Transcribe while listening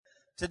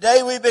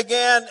Today we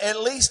began at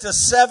least a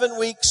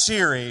 7-week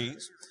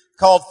series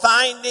called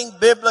Finding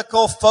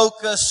Biblical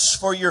Focus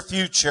for Your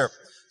Future.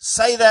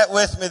 Say that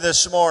with me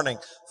this morning.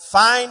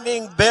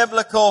 Finding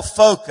Biblical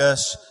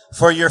Focus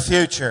for Your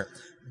Future.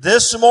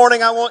 This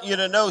morning I want you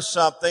to know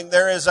something.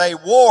 There is a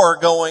war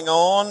going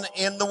on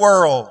in the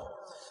world.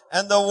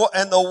 And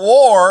the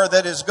war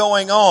that is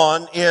going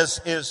on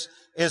is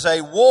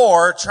a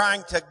war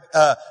trying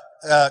to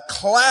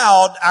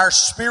cloud our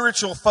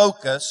spiritual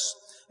focus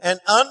and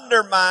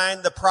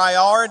undermine the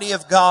priority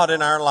of God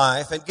in our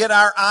life and get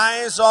our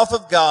eyes off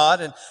of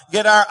God and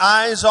get our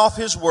eyes off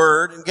His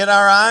Word and get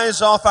our eyes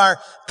off our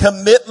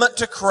commitment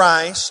to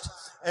Christ.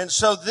 And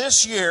so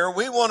this year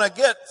we want to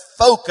get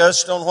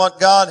focused on what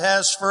God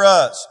has for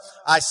us.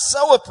 I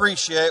so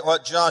appreciate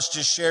what Josh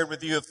just shared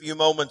with you a few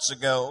moments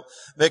ago,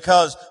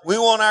 because we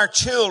want our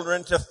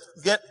children to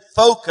get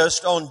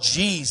focused on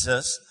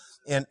Jesus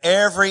in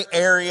every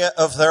area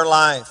of their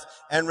life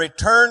and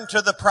return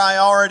to the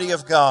priority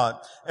of God.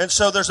 And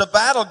so there's a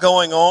battle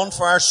going on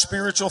for our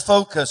spiritual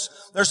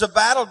focus. There's a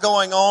battle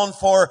going on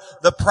for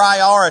the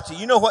priority.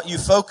 You know, what you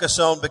focus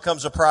on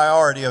becomes a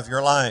priority of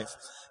your life.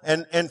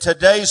 And in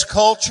today's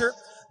culture,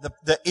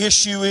 the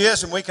issue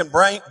is, and we can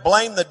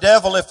blame the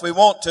devil if we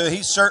want to,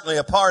 he's certainly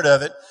a part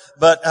of it,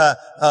 but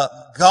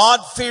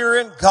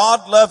God-fearing,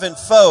 God-loving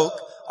folk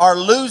are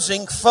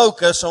losing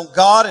focus on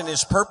God and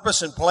His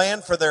purpose and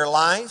plan for their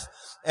life.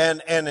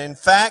 And in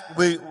fact,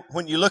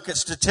 when you look at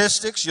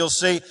statistics, you'll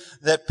see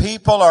that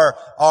people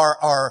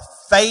are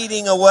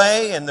fading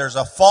away, and there's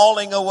a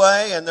falling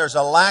away, and there's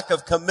a lack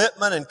of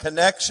commitment and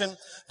connection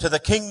to the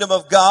kingdom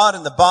of God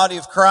and the body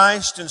of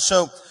Christ. And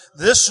so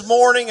this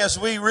morning, as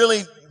we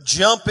really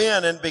jump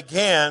in and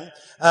begin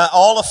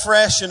all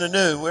afresh and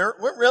anew,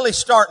 we're really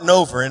starting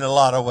over in a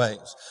lot of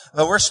ways.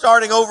 We're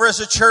starting over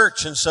as a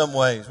church in some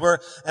ways.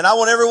 And I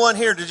want everyone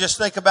here to just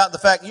think about the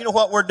fact, you know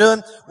what we're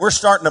doing? We're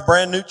starting a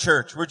brand new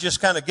church. We're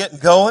just kind of getting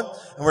going,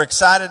 and we're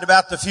excited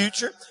about the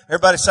future.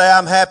 Everybody say,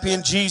 I'm happy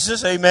in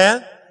Jesus.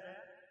 Amen.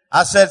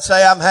 I said,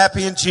 say, I'm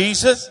happy in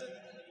Jesus.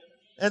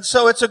 And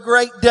so it's a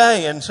great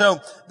day. And so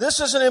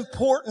this is an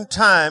important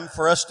time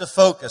for us to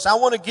focus. I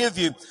want to give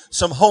you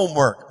some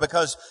homework,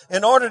 because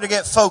in order to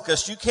get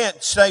focused, you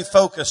can't stay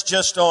focused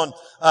just on,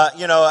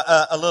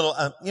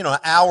 an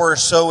hour or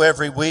so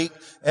every week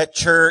at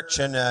church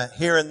and,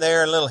 here and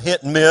there, a little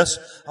hit and miss.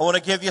 I want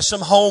to give you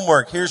some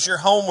homework. Here's your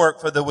homework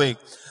for the week.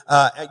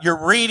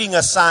 Your reading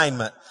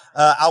assignment.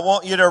 I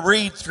want you to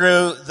read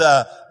through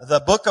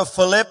the book of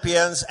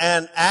Philippians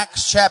and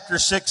Acts chapter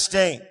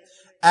 16.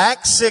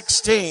 Acts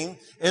 16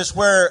 is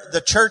where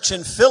the church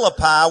in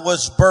Philippi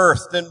was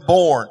birthed and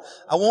born.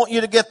 I want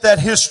you to get that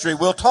history.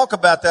 We'll talk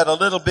about that a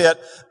little bit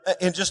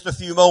in just a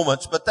few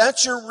moments, but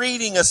that's your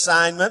reading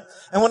assignment.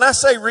 And when I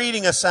say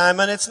reading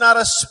assignment, it's not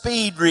a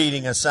speed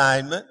reading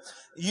assignment.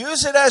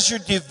 Use it as your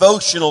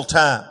devotional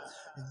time.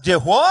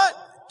 What?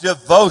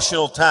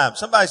 Devotional time.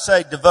 Somebody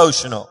say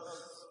devotional.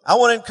 I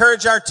want to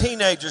encourage our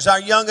teenagers,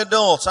 our young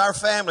adults, our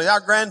families,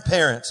 our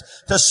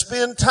grandparents to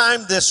spend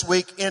time this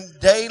week in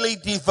daily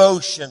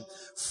devotion,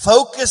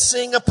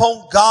 focusing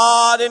upon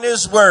God and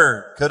His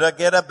Word. Could I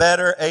get a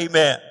better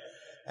amen?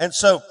 And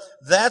so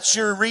that's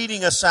your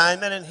reading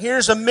assignment. And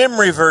here's a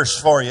memory verse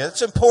for you.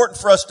 It's important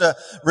for us to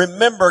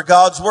remember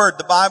God's Word.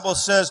 The Bible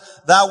says,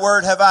 Thy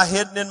Word have I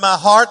hidden in my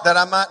heart, that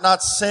I might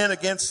not sin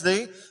against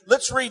Thee.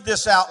 Let's read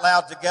this out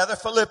loud together.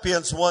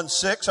 Philippians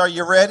 1:6. Are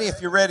you ready? If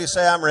you're ready,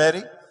 say, I'm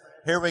ready.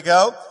 Here we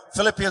go.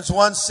 Philippians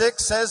 1:6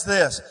 says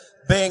this,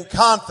 being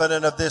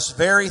confident of this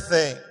very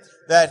thing,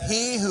 that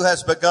He who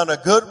has begun a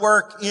good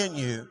work in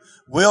you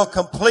will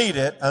complete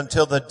it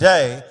until the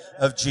day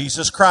of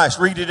Jesus Christ.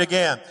 Read it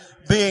again.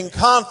 Being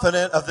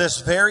confident of this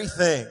very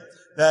thing,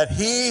 that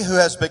He who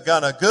has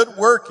begun a good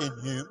work in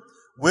you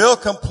will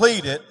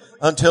complete it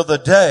until the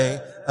day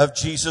of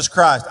Jesus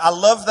Christ. I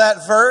love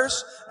that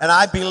verse, and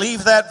I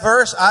believe that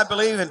verse. I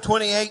believe in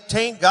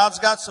 2018, God's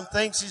got some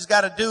things He's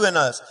got to do in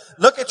us.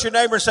 Look at your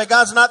neighbor and say,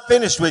 God's not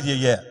finished with you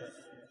yet.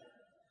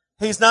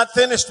 He's not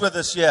finished with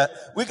us yet.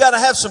 We got to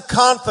have some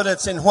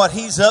confidence in what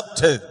He's up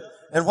to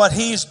and what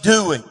He's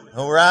doing.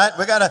 All right?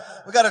 We got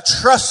to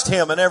trust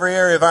Him in every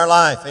area of our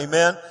life.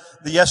 Amen.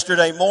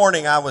 Yesterday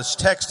morning, I was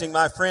texting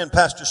my friend,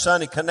 Pastor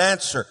Sonny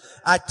Canancer.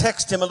 I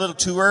texted him a little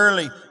too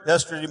early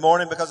yesterday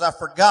morning because I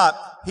forgot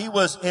he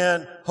was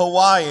in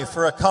Hawaii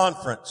for a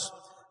conference.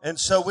 And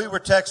so we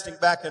were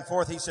texting back and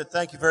forth. He said,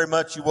 thank you very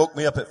much. You woke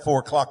me up at 4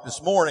 o'clock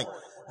this morning.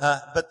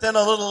 But then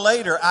a little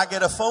later, I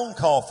get a phone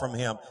call from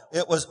him.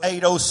 It was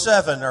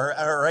 8:07 or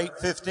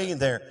 8:15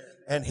 there.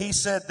 And he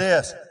said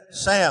this,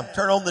 Sam,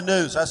 turn on the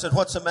news. I said,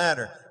 what's the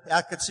matter?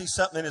 I could see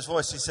something in his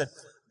voice. He said,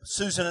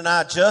 Susan and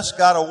I just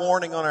got a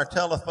warning on our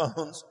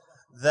telephones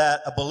that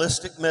a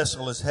ballistic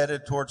missile is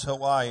headed towards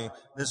Hawaii.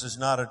 This is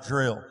not a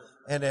drill.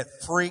 And it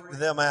freaked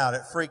them out.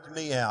 It freaked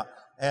me out.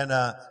 And,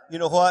 you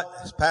know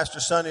what? Pastor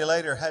Sonny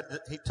later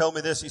he told me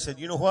this. He said,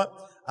 you know what?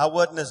 I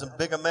wasn't as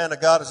big a man of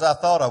God as I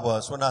thought I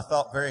was when I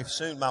thought very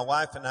soon my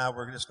wife and I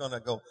were just going to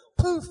go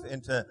poof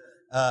into,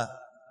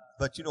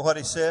 But you know what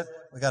he said?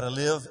 We got to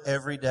live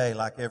every day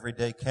like every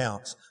day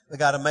counts. We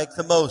got to make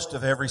the most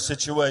of every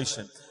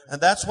situation. And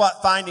that's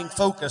what finding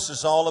focus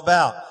is all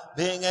about.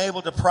 Being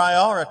able to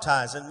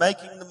prioritize and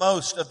making the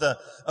most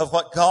of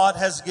what God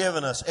has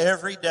given us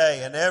every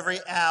day and every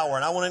hour.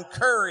 And I want to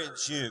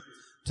encourage you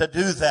to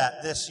do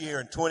that this year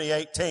in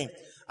 2018.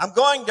 I'm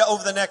going to,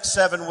 over the next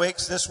 7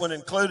 weeks, this one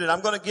included,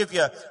 I'm going to give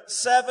you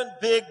 7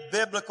 big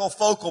biblical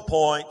focal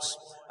points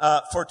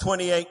for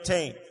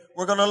 2018.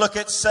 We're going to look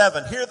at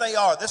 7. Here they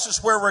are. This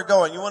is where we're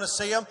going. You want to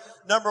see them?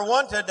 Number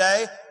 1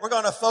 today, we're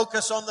going to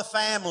focus on the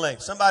family.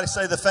 Somebody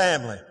say the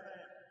family.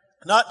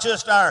 Not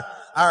just our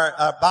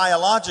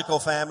biological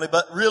family,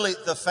 but really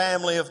the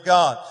family of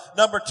God.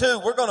 Number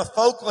 2, we're going to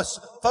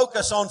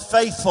focus on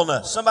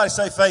faithfulness. Somebody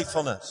say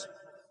faithfulness.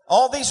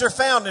 All these are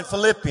found in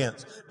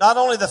Philippians. Not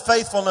only the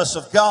faithfulness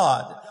of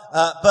God,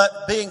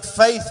 but being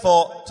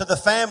faithful to the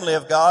family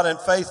of God and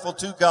faithful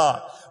to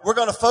God. We're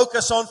going to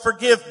focus on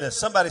forgiveness.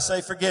 Somebody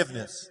say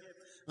forgiveness.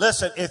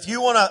 Listen, if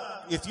you want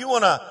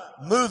to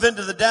move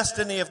into the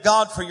destiny of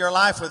God for your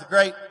life with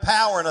great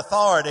power and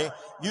authority,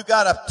 you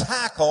got to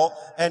tackle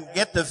and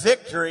get the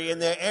victory in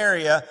the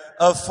area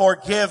of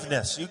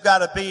forgiveness. You got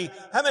to be,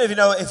 how many of you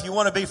know if you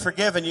want to be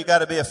forgiven, you got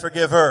to be a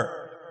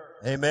forgiver?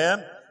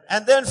 Amen.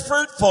 And then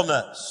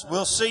fruitfulness.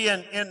 We'll see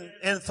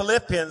in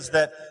Philippians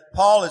that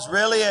Paul is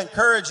really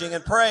encouraging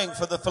and praying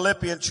for the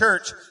Philippian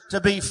church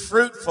to be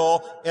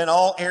fruitful in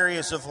all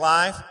areas of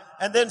life.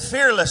 And then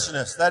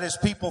fearlessness. That is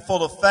people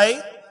full of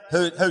faith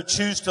who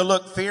choose to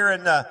look fear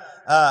in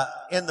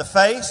the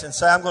face and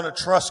say, I'm going to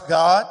trust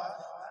God.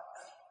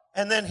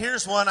 And then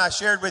here's one I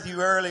shared with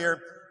you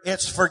earlier.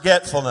 It's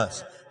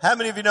forgetfulness. How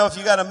many of you know if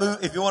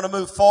you want to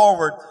move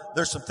forward,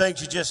 there's some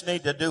things you just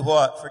need to do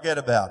what? Forget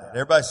about it.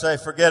 Everybody say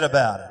forget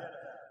about it.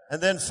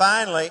 And then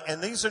finally,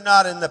 and these are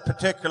not in the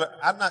particular,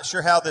 I'm not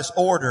sure how this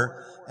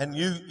order, and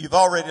you've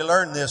already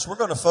learned this, we're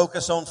going to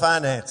focus on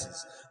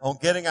finances, on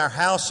getting our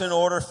house in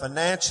order,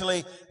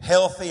 financially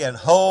healthy and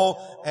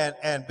whole,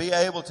 and be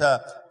able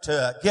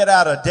to get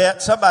out of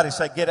debt. Somebody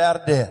say get out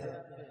of debt.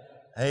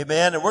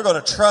 Amen. And we're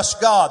going to trust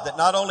God that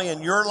not only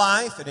in your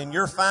life and in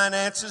your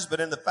finances,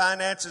 but in the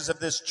finances of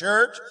this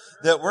church,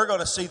 that we're going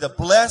to see the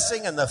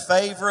blessing and the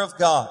favor of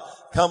God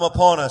come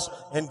upon us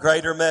in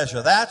greater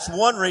measure. That's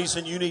one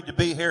reason you need to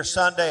be here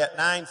Sunday at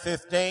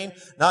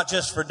 9:15, not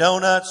just for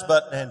donuts,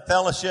 but in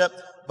fellowship,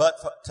 but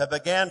to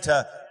begin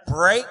to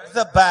break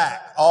the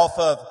back off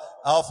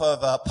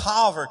of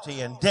poverty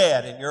and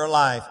debt in your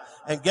life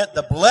and get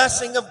the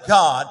blessing of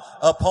God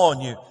upon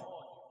you.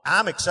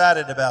 I'm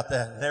excited about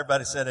that. And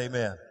everybody said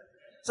amen.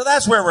 So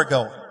that's where we're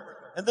going.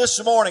 And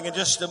this morning, in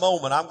just a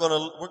moment,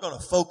 we're going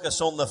to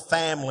focus on the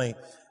family,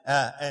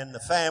 and the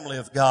family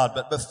of God.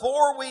 But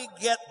before we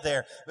get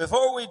there,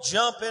 before we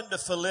jump into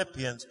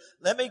Philippians,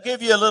 let me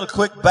give you a little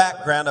quick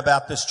background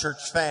about this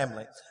church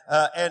family.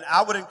 And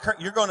I would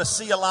encourage, you're going to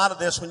see a lot of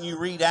this when you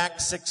read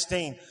Acts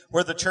 16,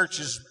 where the church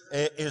is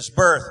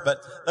birthed. But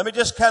let me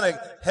just kind of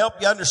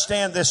help you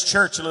understand this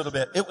church a little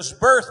bit. It was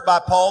birthed by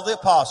Paul the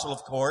Apostle,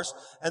 of course,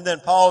 and then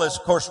Paul is,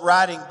 of course,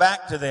 writing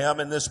back to them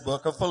in this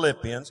book of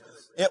Philippians.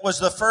 It was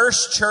the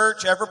first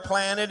church ever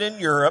planted in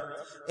Europe.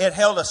 It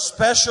held a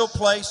special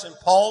place in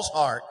Paul's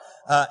heart.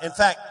 In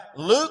fact,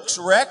 Luke's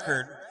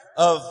record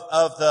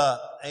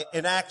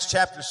in Acts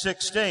chapter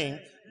 16,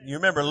 you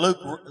remember Luke,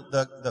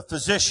 the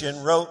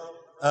physician, wrote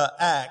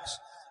Acts.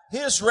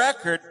 His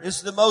record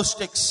is the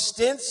most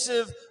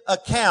extensive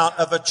account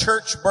of a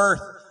church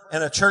birth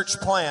and a church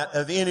plant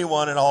of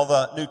anyone in all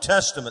the New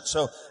Testament.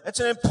 So it's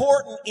an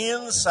important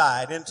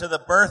insight into the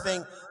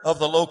birthing of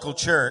the local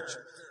church.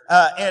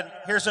 And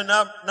here's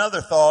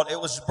another thought. It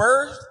was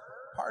birthed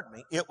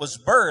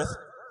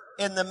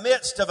in the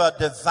midst of a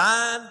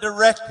divine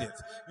directive.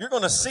 You're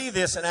going to see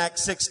this in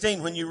Acts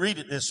 16 when you read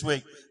it this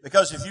week.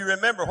 Because if you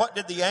remember, what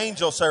did the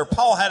angel say?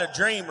 Paul had a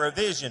dream or a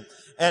vision.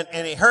 And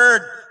he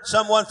heard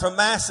someone from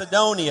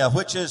Macedonia,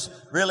 which is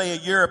really a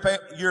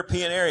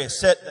European area,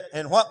 said,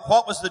 and what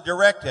was the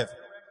directive?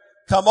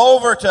 Come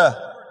over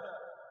to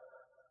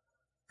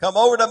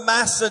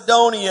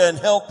Macedonia and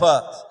help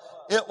us.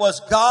 It was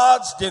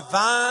God's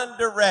divine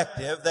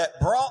directive that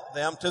brought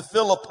them to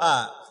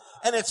Philippi.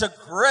 And it's a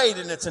great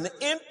and it's an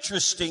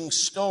interesting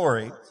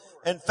story.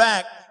 In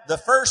fact, the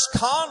first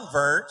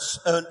converts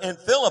in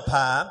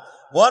Philippi,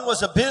 one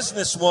was a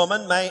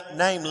businesswoman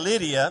named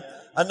Lydia.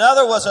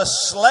 Another was a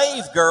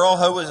slave girl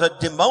who was a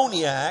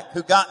demoniac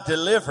who got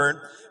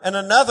delivered. And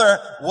another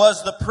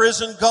was the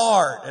prison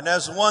guard. And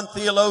as one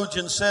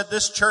theologian said,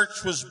 this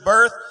church was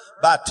birthed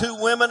by 2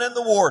 women and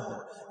the warden.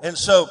 And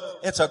so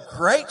it's a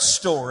great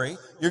story.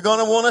 You're going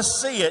to want to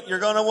see it. You're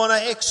going to want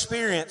to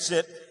experience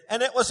it.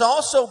 And it was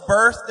also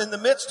birthed in the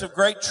midst of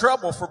great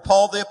trouble for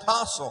Paul the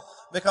Apostle,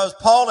 because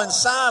Paul and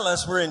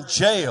Silas were in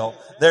jail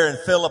there in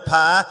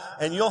Philippi,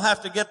 and you'll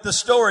have to get the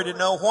story to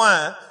know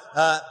why.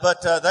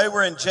 But they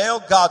were in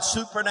jail. God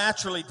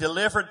supernaturally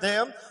delivered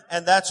them,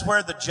 and that's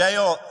where the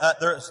jail,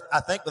 there's,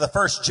 I think, the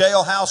first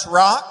jailhouse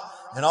rocked,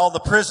 and all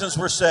the prisons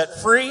were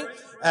set free.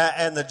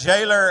 and the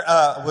jailer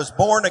was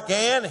born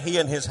again, he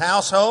and his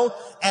household,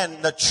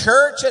 and the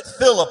church at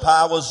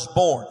Philippi was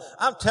born.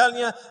 I'm telling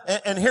you,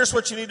 and here's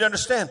what you need to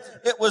understand.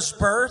 It was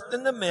birthed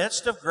in the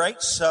midst of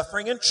great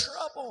suffering and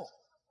trouble.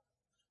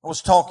 I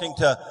was talking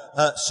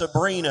to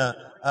Sabrina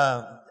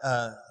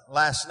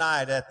last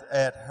night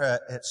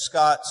at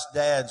Scott's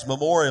dad's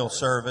memorial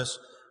service,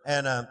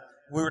 and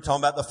we were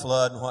talking about the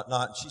flood and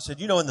whatnot. And she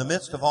said, in the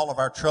midst of all of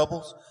our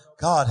troubles,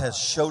 God has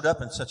showed up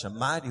in such a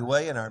mighty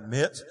way in our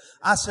midst.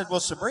 I said,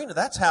 well, Sabrina,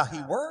 that's how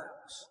He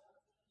works.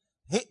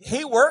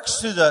 He works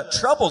through the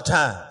troubled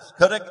times.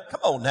 Come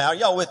on now,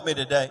 y'all with me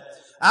today?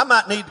 I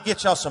might need to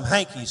get y'all some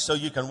hankies so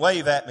you can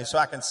wave at me so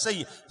I can see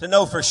you to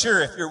know for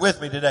sure if you're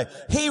with me today.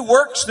 He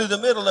works through the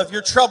middle of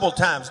your troubled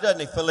times, doesn't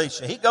He,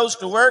 Felicia? He goes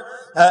to work,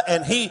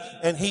 and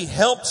He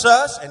helps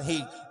us, and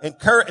He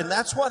encourages, and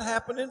that's what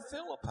happened in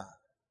Philippi.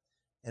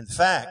 In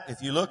fact,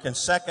 if you look in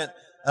 2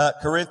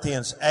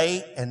 Corinthians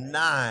 8 and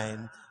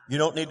 9, you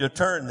don't need to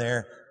turn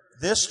there.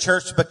 This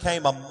church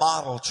became a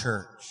model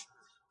church.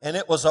 And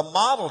it was a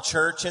model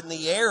church in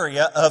the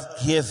area of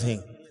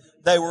giving.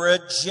 They were a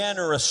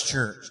generous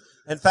church.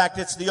 In fact,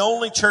 it's the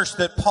only church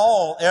that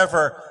Paul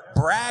ever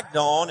bragged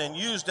on and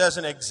used as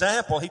an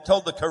example. He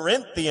told the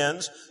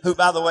Corinthians, who,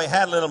 by the way,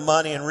 had little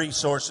money and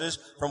resources,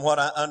 from what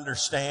I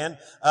understand,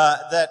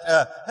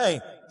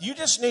 hey, you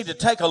just need to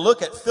take a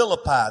look at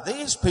Philippi.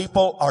 These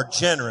people are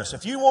generous.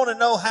 If you want to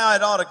know how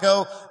it ought to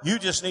go, you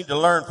just need to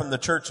learn from the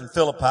church in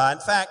Philippi. In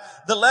fact,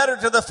 the letter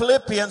to the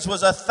Philippians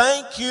was a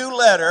thank you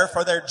letter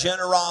for their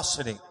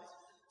generosity.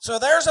 So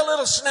there's a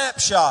little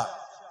snapshot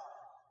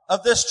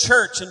of this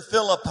church in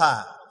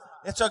Philippi.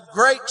 It's a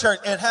great church.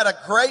 It had a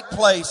great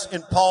place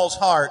in Paul's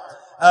heart.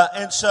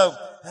 And so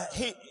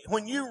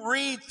when you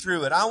read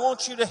through it, I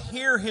want you to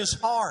hear his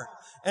heart.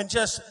 And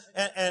just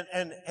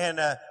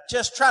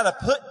try to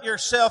put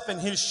yourself in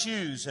his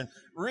shoes and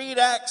read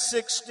Acts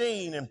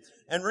 16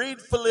 and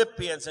read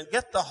Philippians and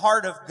get the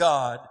heart of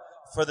God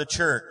for the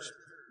church.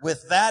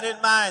 With that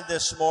in mind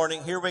this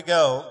morning, here we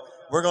go.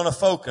 We're going to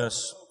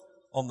focus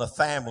on the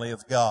family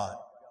of God.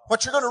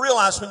 What you're going to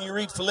realize when you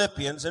read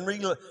Philippians and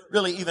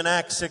really even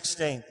Acts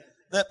 16,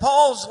 that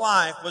Paul's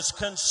life was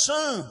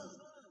consumed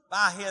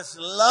by his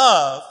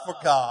love for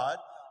God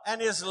and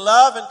his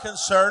love and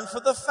concern for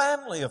the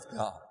family of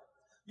God.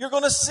 You're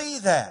going to see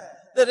that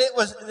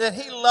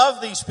he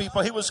loved these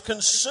people. He was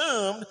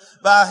consumed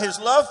by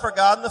his love for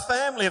God and the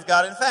family of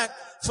God. In fact,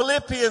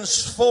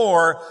 Philippians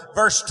 4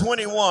 verse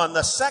 21,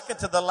 the second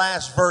to the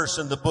last verse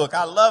in the book.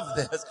 I love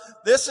this.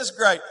 This is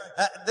great.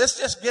 This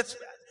just gets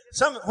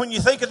when you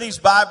think of these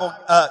Bible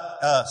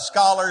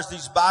scholars,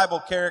 these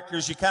Bible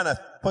characters, you kind of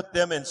put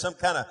them in some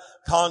kind of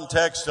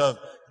context of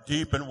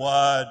deep and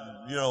wide,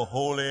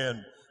 holy.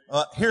 And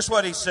here's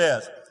what he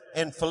says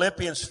in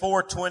Philippians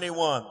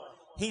 4:21.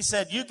 He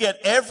said, you get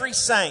every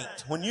saint.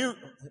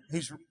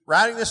 He's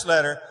writing this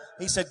letter,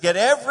 he said, get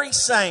every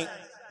saint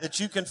that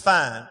you can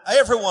find,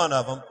 every one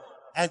of them,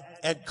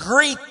 and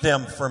greet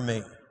them for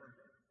me.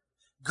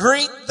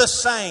 Greet the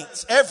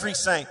saints, every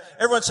saint.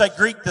 Everyone say,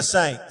 greet the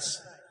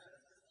saints.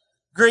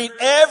 Greet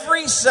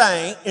every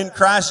saint in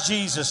Christ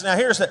Jesus.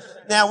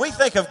 Now we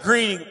think of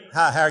greeting,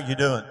 how are you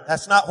doing?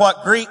 That's not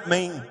what greet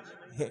means.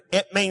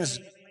 It means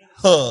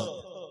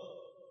hug.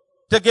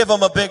 To give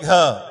them a big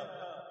hug.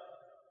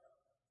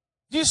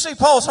 Do you see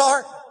Paul's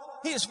heart?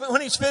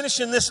 When he's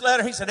finishing this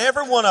letter, he said,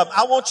 every one of them,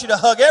 I want you to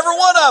hug every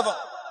one of them.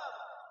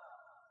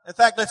 In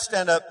fact, let's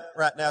stand up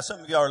right now. Some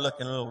of you are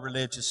looking a little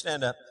religious.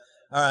 Stand up.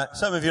 All right.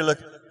 Some of you look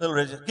a little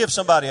religious. Give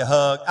somebody a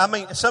hug.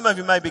 Some of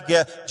you may be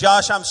guests.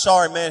 Josh, I'm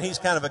sorry, man. He's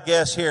kind of a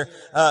guest here.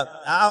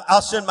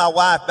 I'll send my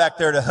wife back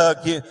there to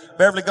hug you.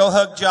 Beverly, go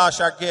hug Josh,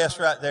 our guest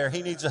right there.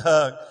 He needs a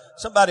hug.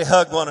 Somebody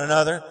hug one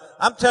another.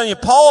 I'm telling you,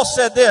 Paul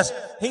said this.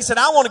 He said,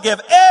 I want to give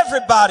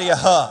everybody a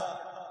hug.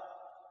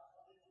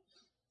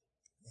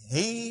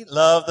 He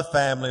loved the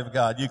family of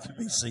God. You can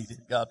be seated.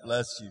 God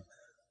bless you.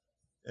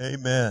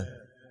 Amen.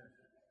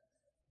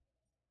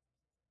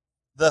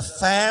 The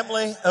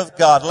family of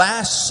God.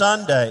 Last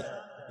Sunday,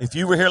 if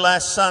you were here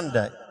last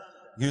Sunday,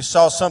 you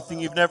saw something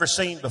you've never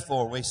seen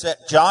before. We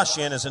set Josh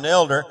in as an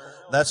elder.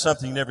 That's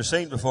something you've never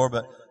seen before.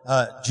 But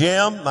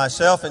Jim,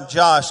 myself, and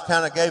Josh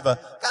kind of gave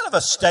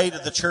a state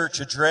of the church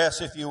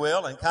address, if you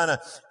will, and kind of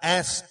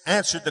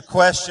answered the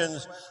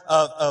questions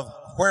of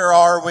where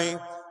are we,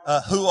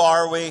 who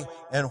are we,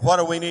 and what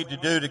do we need to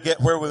do to get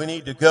where we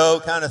need to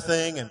go, kind of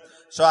thing. And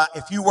so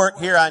if you weren't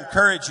here, I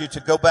encourage you to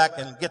go back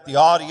and get the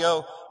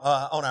audio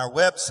on our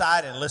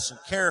website and listen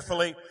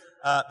carefully,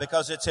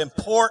 because it's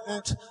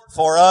important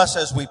for us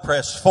as we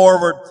press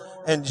forward.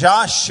 And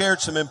Josh shared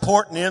some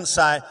important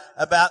insight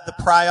about the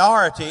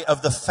priority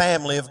of the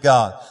family of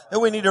God. That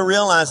we need to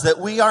realize that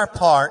we are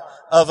part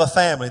of a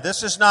family.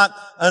 This is not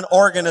an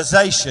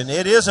organization.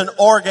 It is an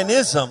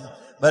organism,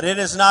 but it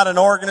is not an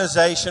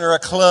organization or a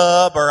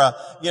club or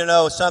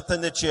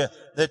something that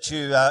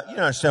you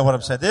understand what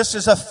I'm saying. This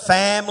is a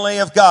family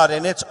of God,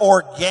 and it's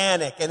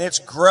organic, and it's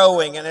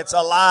growing, and it's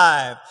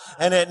alive,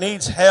 and it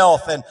needs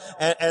health,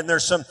 and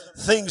there's some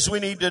things we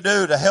need to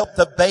do to help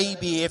the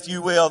baby, if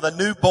you will, the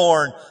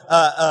newborn,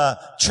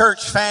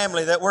 church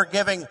family that we're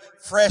giving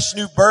fresh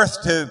new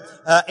birth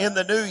to, in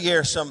the new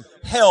year, some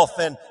health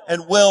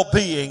and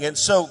well-being. And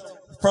so,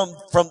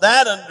 from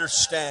that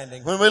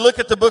understanding, when we look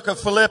at the book of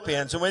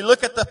Philippians and we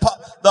look at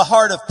the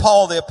heart of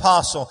Paul the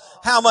apostle,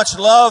 how much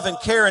love and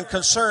care and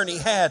concern he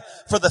had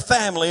for the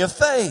family of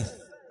faith.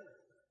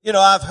 You know,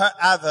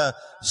 I've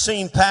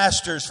seen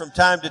pastors from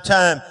time to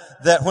time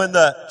that when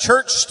the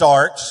church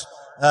starts,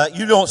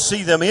 you don't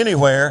see them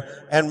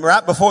anywhere, and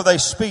right before they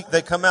speak,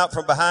 they come out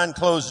from behind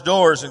closed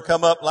doors and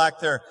come up like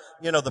they're,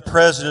 the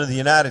President of the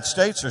United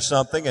States or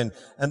something, and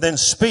then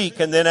speak,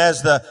 and then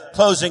as the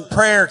closing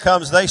prayer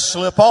comes, they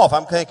slip off.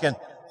 I'm thinking,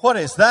 what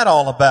is that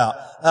all about?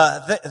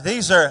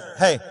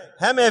 Hey,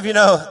 how many of you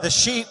know the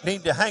sheep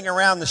need to hang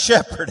around the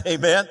shepherd?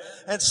 Amen.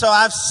 And so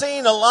I've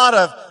seen a lot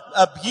of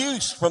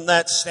abuse from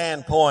that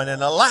standpoint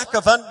and a lack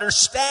of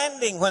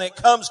understanding when it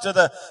comes to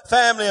the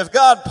family of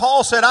God.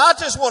 Paul said, I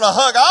just want to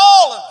hug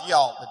all of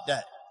y'all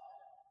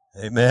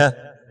today. Amen.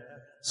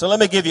 So let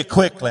me give you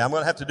quickly, I'm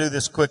going to have to do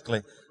this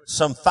quickly,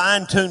 some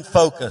fine-tuned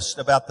focus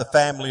about the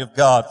family of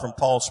God from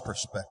Paul's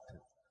perspective.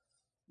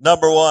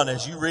 Number one,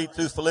 as you read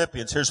through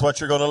Philippians, here's what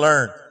you're going to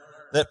learn.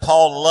 That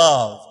Paul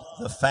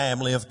loved the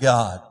family of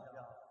God.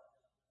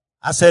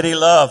 I said he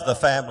loved the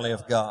family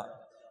of God.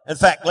 In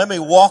fact, let me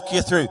walk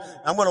you through.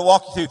 I'm going to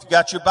walk you through. If you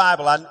got your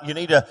Bible, you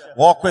need to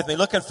walk with me.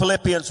 Look at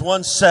Philippians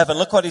 1:7.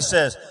 Look what he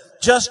says.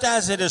 Just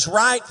as it is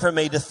right for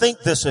me to think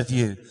this of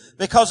you,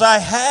 because I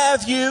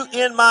have you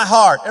in my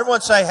heart.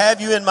 Everyone say,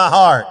 have you in my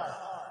heart.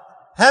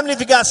 How many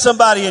of you got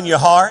somebody in your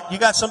heart? You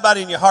got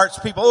somebody in your heart.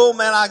 People, oh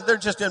man, they're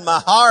just in my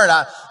heart.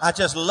 I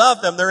just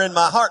love them. They're in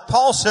my heart.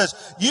 Paul says,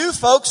 you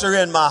folks are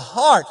in my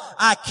heart.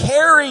 I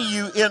carry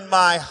you in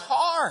my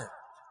heart.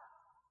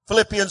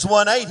 Philippians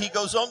 1:8, he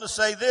goes on to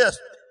say this.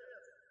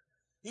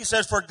 He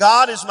says, for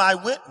God is my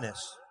witness.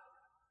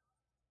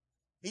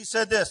 He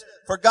said this,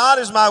 for God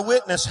is my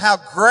witness, how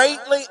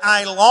greatly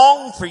I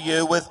long for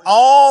you with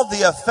all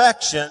the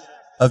affection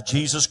of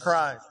Jesus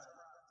Christ.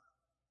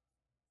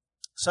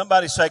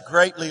 Somebody say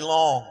greatly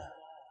long.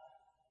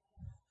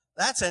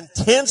 That's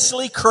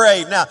intensely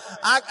crave. Now,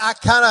 I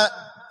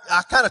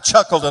kind of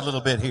chuckled a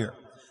little bit here.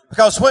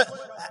 Because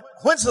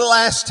when's the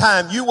last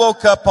time you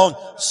woke up on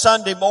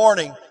Sunday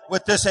morning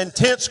with this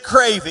intense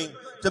craving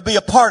to be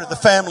a part of the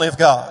family of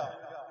God?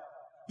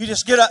 You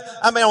just get up,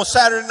 on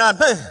Saturday night,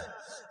 man,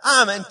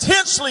 I'm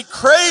intensely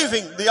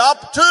craving the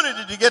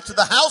opportunity to get to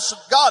the house of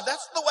God.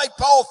 That's the way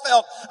Paul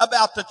felt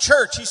about the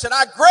church. He said,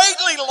 I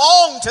greatly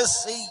long to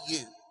see you.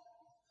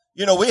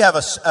 You know, we have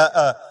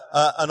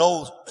an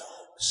old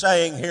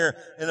saying here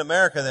in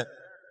America that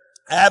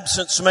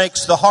absence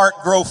makes the heart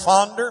grow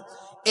fonder.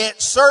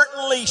 It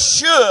certainly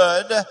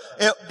should.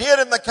 It did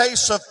in the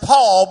case of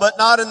Paul, but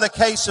not in the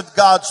case of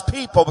God's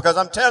people. Because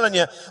I'm telling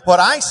you, what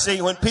I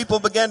see when people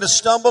begin to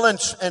stumble and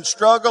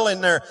struggle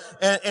in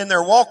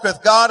their walk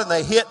with God, and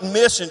they hit and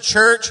miss in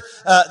church,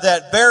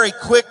 that very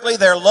quickly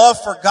their love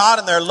for God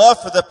and their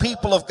love for the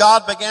people of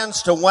God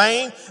begins to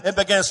wane and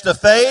begins to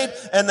fade.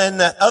 And then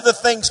the other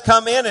things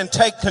come in and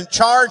take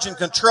charge and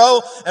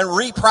control and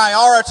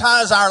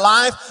reprioritize our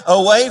life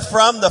away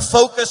from the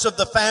focus of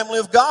the family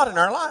of God in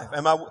our life.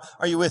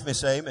 Are you with me?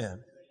 Say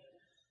amen.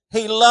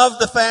 He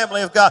loved the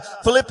family of God.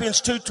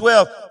 Philippians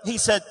 2:12, he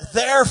said,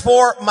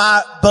 therefore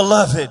my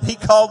beloved. He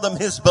called them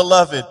his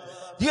beloved.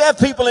 Do you have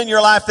people in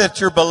your life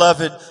that you're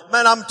beloved?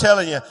 Man, I'm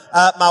telling you,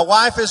 my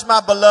wife is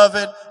my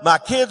beloved. My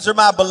kids are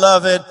my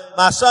beloved.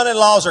 My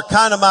son-in-laws are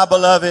kind of my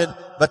beloved.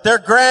 But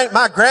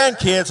my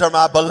grandkids are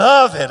my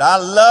beloved. I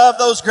love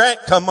those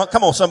come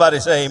on, somebody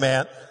say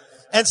amen.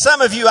 And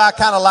some of you, I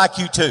kind of like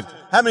you too.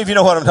 How many of you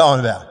know what I'm talking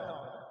about?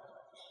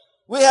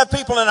 We have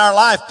people in our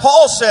life.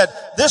 Paul said,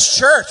 this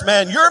church,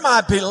 man, you're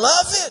my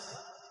beloved.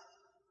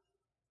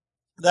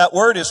 That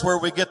word is where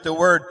we get the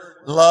word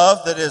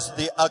love, that is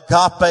the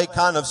agape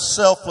kind of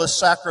selfless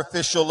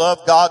sacrificial love.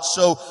 God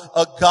so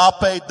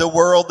agaped the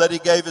world that he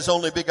gave his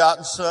only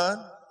begotten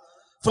son.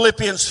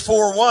 Philippians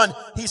 4:1,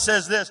 he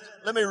says this.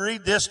 Let me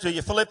read this to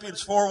you.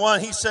 Philippians 4:1,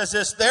 he says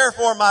this,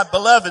 therefore my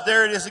beloved,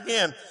 there it is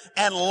again,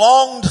 and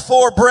longed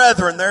for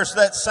brethren, there's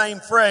that same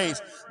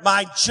phrase,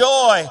 my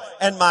joy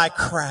and my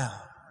crown.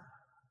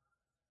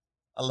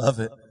 I love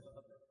it.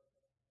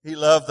 He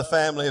loved the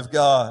family of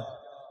God.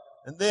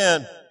 And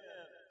then,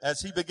 as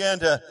he began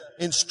to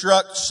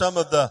instruct some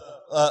of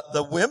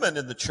the women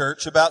in the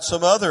church about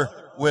some other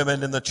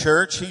women in the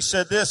church, he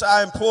said this,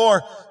 I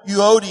implore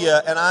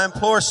Euodia and I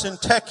implore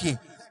Syntyche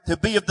to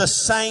be of the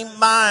same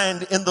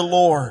mind in the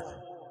Lord.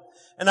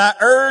 And I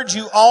urge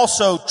you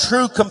also,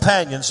 true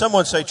companions.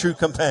 Someone say true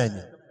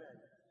companion.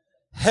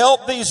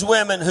 Help these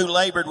women who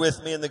labored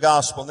with me in the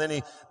gospel.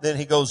 And then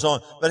he goes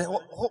on. But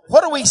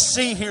what do we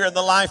see here in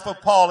the life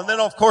of Paul? And then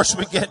of course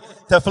we get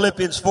to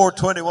Philippians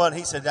 4:21.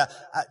 He said,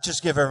 I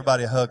just give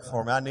everybody a hug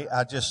for me.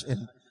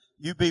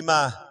 You be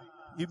my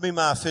you be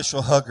my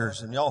official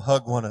huggers and y'all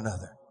hug one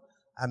another.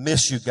 I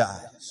miss you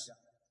guys.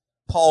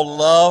 Paul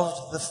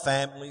loved the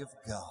family of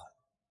God.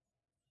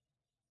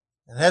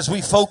 And as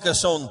we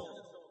focus on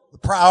the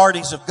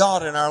priorities of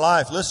God in our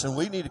life, listen,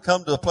 we need to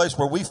come to a place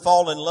where we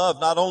fall in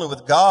love not only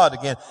with God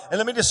again. And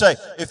let me just say,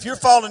 if you're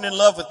falling in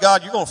love with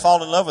God, you're going to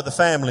fall in love with the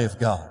family of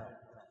God.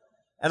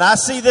 And I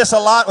see this a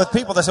lot with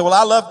people that say, well,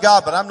 I love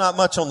God, but I'm not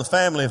much on the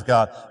family of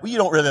God. Well, you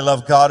don't really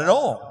love God at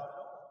all.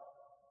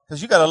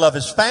 Because you got to love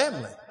His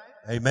family.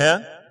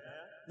 Amen.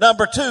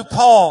 Number 2,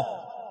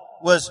 Paul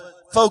was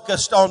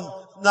focused on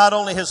not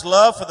only his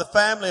love for the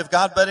family of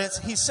God, but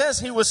he says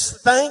he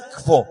was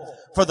thankful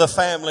for the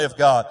family of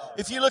God.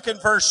 If you look in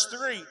verse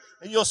 3,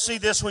 and you'll see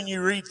this when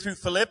you read through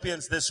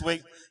Philippians this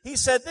week, he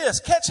said this.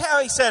 Catch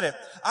how he said it.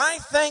 I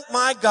thank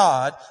my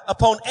God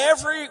upon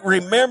every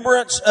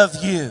remembrance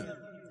of you,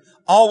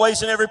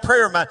 always in every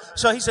prayer of mine.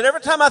 So he said,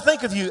 every time I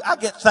think of you, I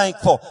get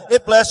thankful.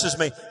 It blesses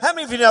me. How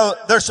many of you know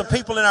there's some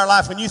people in our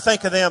life, when you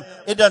think of them,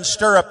 it doesn't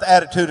stir up the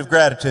attitude of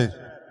gratitude?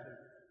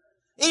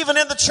 Even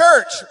in the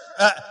church,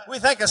 we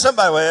think of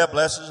somebody, well,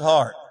 bless his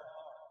heart.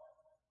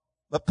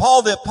 But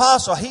Paul the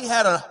apostle,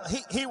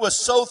 he was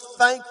so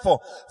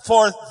thankful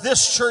for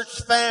this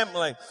church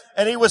family.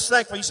 And he was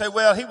thankful. You say,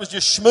 well, he was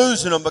just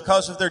schmoozing them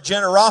because of their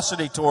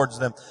generosity towards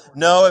them.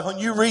 No, when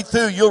you read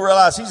through, you'll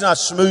realize he's not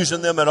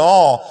schmoozing them at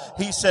all.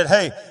 He said,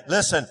 hey,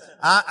 listen,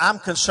 I'm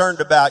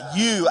concerned about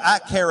you. I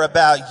care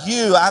about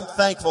you. I'm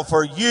thankful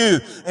for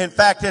you. In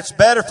fact, it's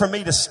better for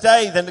me to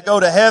stay than to go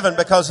to heaven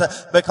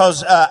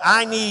because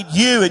I need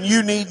you and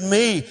you need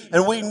me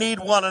and we need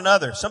one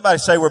another. Somebody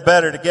say we're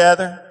better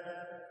together.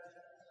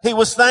 He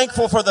was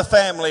thankful for the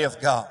family of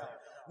God.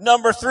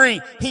 Number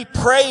 3, he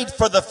prayed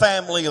for the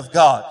family of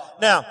God.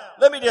 Now,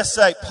 let me just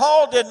say,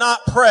 Paul did not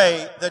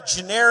pray the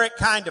generic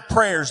kind of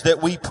prayers that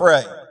we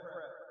pray.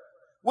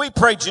 We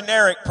pray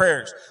generic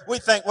prayers. We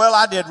think, well,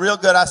 I did real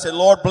good. I said,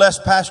 Lord, bless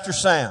Pastor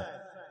Sam.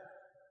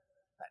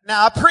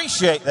 Now, I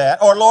appreciate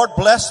that. Or, Lord,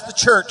 bless the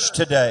church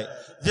today.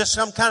 Just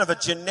some kind of a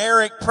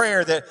generic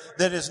prayer that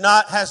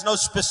has no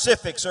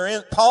specifics.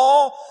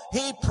 Paul,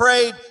 he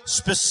prayed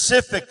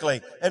specifically.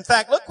 In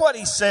fact, look what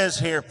he says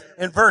here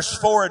in verse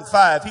 4 and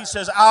 5. He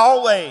says,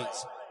 always.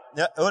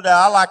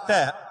 I like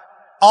that.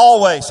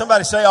 Always.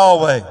 Somebody say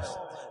always.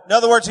 In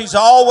other words, he's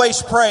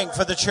always praying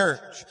for the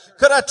church.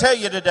 Could I tell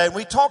you today,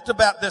 we talked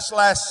about this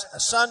last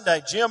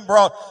Sunday. Jim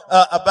brought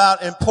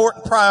about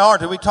important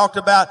priority. We talked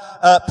about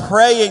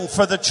praying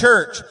for the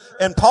church.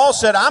 And Paul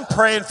said, I'm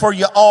praying for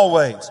you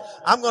always.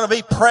 I'm going to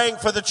be praying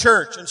for the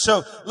church. And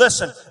so,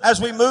 listen, as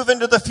we move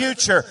into the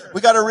future, we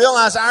got to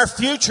realize our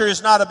future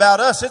is not about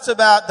us. It's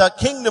about the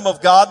kingdom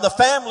of God, the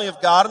family of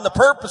God, and the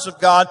purpose of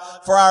God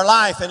for our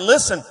life. And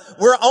listen,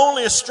 we're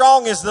only as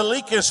strong as the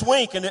weakest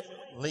link.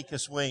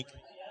 Weakest link.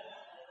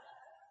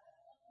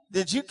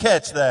 Did you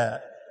catch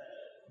that?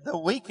 The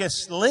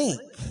weakest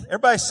link.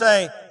 Everybody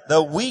say,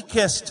 the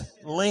weakest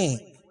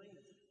link.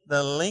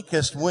 The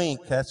linkest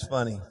wink. That's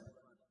funny.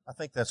 I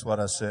think that's what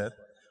I said.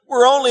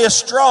 We're only as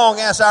strong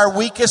as our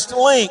weakest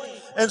link.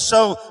 And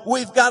so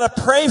we've got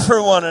to pray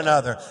for one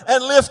another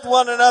and lift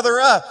one another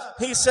up.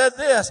 He said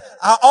this,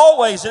 I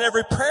always, in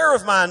every prayer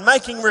of mine,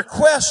 making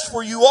requests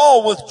for you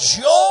all with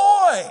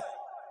joy.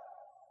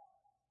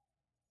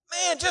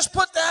 Man, just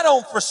put that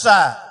on for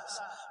size.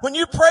 When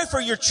you pray for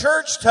your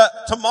church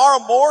tomorrow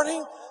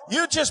morning,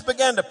 you just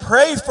began to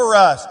pray for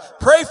us,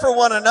 pray for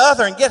one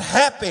another, and get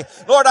happy.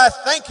 Lord, I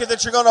thank you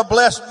that you're going to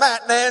bless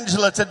Matt and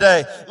Angela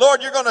today.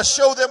 Lord, you're going to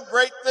show them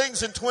great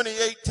things in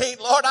 2018.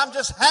 Lord, I'm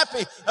just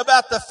happy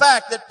about the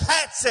fact that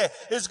Patsy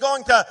is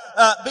going to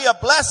be a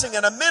blessing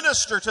and a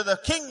minister to the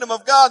kingdom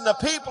of God and the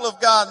people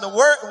of God and the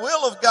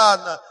will of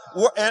God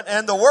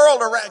and the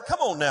world around. Come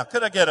on now,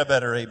 could I get a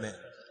better amen?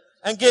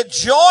 And get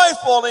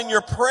joyful in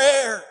your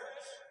prayer.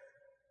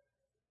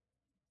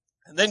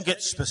 And then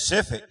get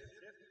specific.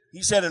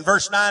 He said in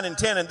verse 9 and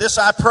 10, and this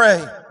I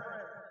pray.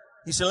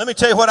 He said, let me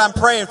tell you what I'm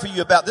praying for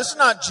you about. This is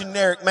not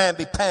generic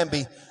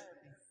mamby-pamby.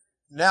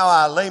 Now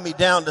I lay me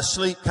down to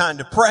sleep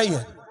kind of praying.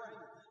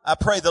 I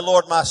pray the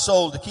Lord my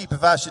soul to keep.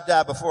 If I should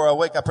die before I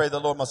wake, I pray the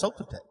Lord my soul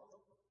to take.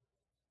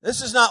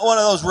 This is not one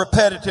of those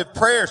repetitive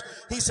prayers.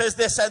 He says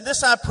this, and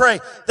this I pray,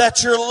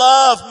 that your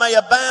love may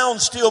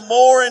abound still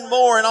more and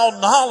more in all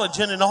knowledge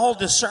and in all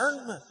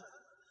discernment.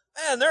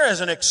 Man, there is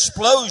an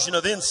explosion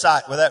of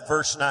insight with that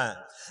verse 9.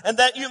 And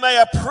that you may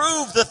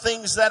approve the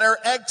things that are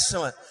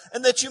excellent,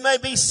 and that you may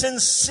be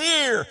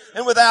sincere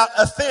and without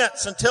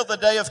offense until the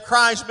day of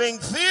Christ, being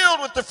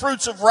filled with the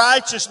fruits of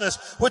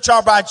righteousness, which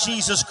are by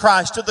Jesus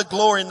Christ, to the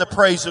glory and the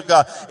praise of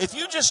God. If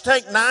you just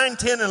take 9,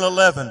 10, and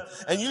 11,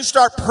 and you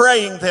start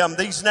praying them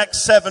these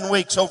next 7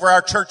 weeks over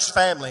our church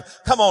family,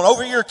 come on,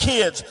 over your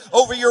kids,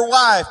 over your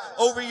wife,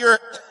 over your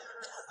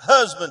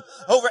husband,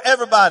 over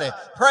everybody.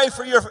 Pray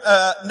for your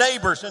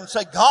neighbors and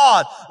say,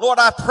 God, Lord,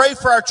 I pray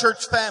for our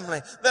church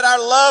family that our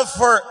love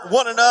for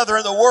one another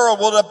in the world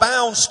will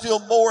abound still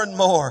more and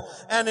more,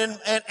 and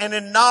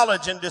in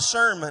knowledge and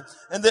discernment.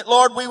 And that,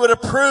 Lord, we would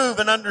approve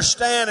and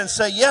understand and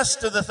say yes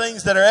to the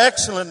things that are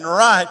excellent and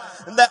right.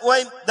 And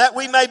that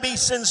we may be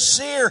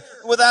sincere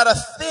without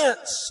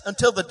offense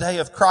until the day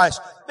of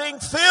Christ, being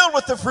filled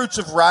with the fruits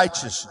of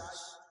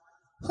righteousness.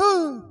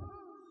 Whew.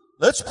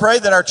 Let's pray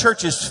that our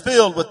church is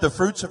filled with the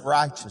fruits of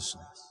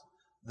righteousness.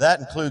 That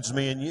includes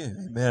me and you.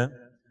 Amen.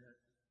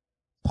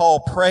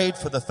 Paul prayed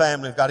for the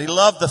family of God. He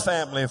loved the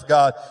family of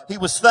God. He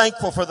was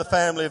thankful for the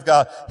family of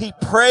God. He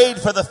prayed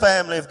for the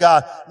family of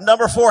God.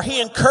 Number 4, he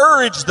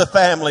encouraged the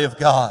family of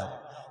God.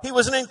 He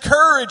was an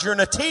encourager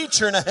and a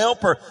teacher and a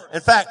helper.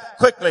 In fact,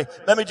 quickly,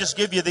 let me just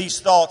give you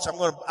these thoughts.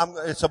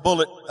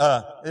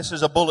 This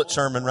is a bullet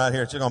sermon right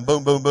here. It's going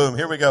boom, boom, boom.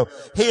 Here we go.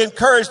 He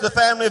encouraged the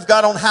family of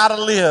God on how to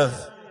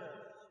live.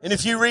 And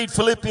if you read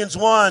Philippians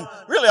 1,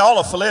 really all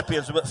of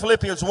Philippians, but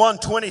Philippians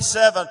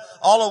 1:27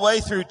 all the way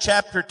through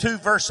chapter 2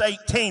 verse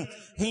 18,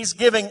 he's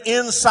giving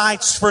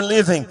insights for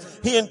living.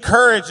 He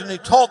encouraged and he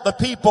taught the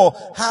people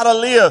how to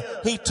live.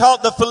 He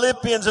taught the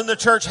Philippians in the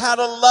church how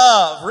to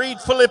love. Read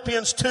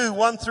Philippians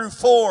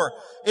 2:1-4.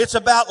 It's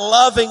about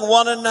loving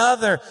one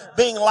another,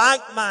 being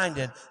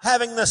like-minded,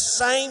 having the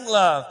same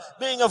love,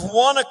 being of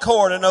one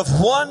accord and of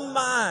one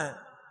mind.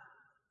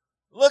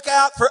 Look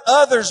out for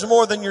others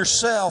more than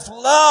yourself.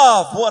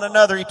 Love one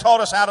another. He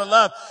taught us how to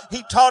love.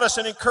 He taught us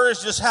and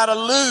encouraged us how to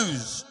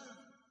lose.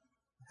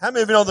 How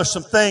many of you know there's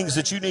some things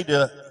that you need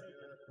to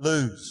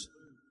lose?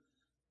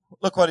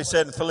 Look what he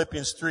said in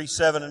Philippians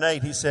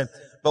 3:7-8. He said,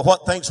 but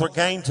what things were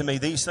gained to me,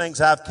 these things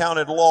I've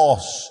counted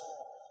loss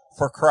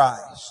for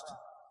Christ.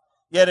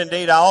 Yet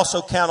indeed I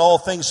also count all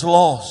things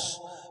loss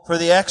for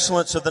the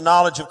excellence of the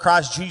knowledge of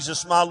Christ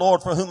Jesus my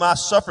Lord, for whom I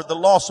suffered the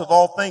loss of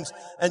all things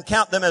and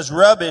count them as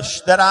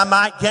rubbish that I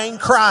might gain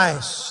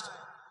Christ.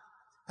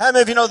 How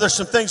many of you know there's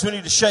some things we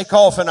need to shake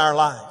off in our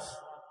life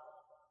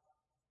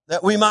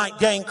that we might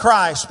gain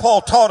Christ?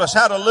 Paul taught us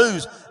how to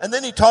lose, and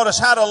then he taught us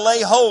how to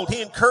lay hold.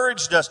 He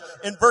encouraged us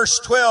in verse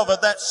 12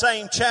 of that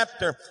same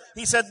chapter.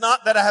 He said,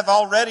 not that I have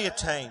already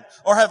attained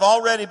or have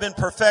already been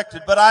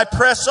perfected, but I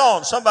press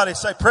on. Somebody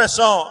say press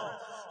on.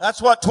 That's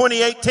what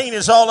 2018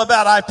 is all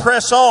about. I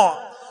press on.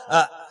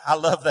 I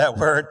love that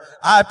word.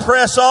 I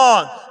press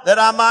on that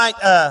I might,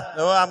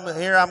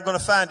 I'm going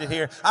to find it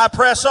here. I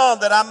press on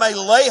that I may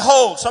lay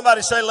hold.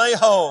 Somebody say lay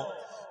hold.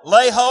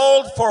 Lay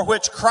hold for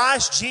which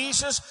Christ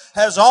Jesus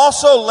has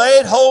also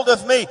laid hold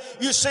of me.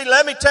 You see,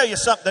 let me tell you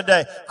something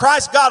today.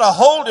 Christ got a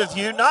hold of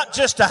you, not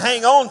just to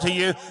hang on to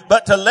you,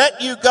 but to let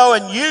you go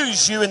and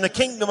use you in the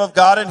kingdom of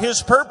God and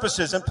His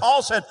purposes. And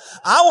Paul said,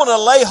 I want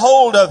to lay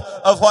hold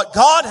of what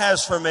God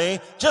has for me,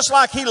 just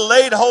like He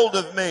laid hold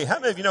of me. How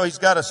many of you know He's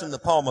got us in the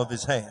palm of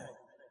His hand?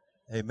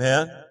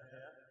 Amen.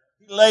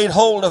 He laid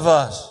hold of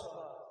us.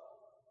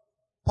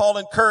 Paul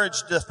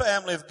encouraged the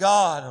family of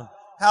God on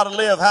how to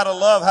live, how to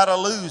love, how to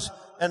lose,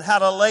 and how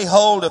to lay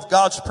hold of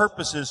God's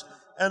purposes,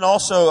 and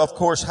also, of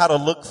course, how to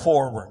look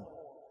forward.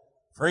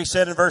 For he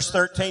said in verse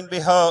 13,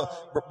 behold,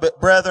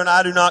 brethren,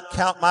 I do not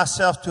count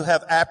myself to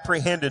have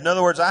apprehended. In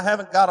other words, I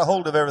haven't got a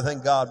hold of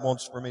everything God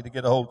wants for me to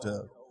get a hold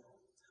of.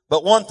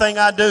 But one thing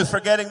I do,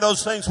 forgetting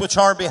those things which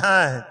are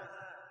behind.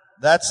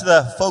 That's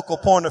the focal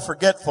point of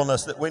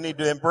forgetfulness that we need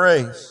to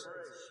embrace.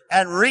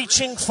 And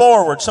reaching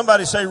forward.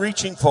 Somebody say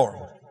reaching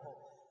forward.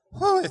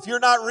 If you're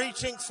not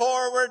reaching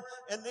forward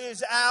in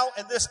this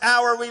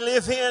hour we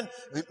live in,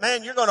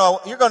 man, you're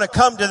gonna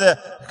come to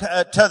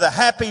the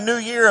happy new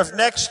year of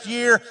next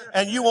year,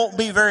 and you won't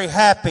be very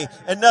happy,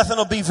 and nothing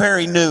will be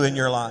very new in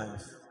your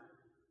life.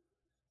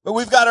 But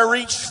we've got to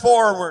reach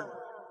forward.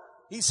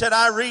 He said,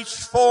 I reach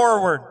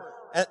forward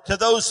to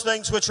those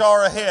things which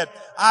are ahead.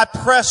 I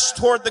press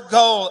toward the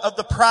goal of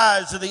the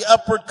prize of the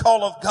upward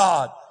call of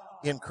God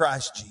in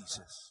Christ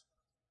Jesus.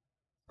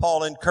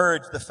 Paul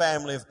encouraged the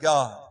family of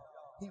God.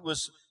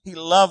 He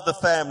loved the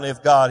family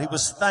of God. He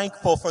was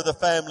thankful for the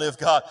family of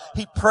God.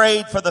 He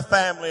prayed for the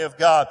family of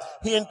God.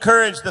 He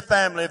encouraged the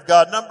family of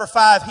God. Number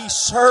 5, he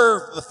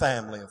served the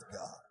family of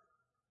God.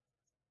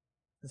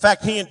 In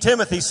fact, he and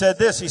Timothy said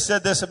this. He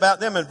said this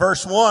about them in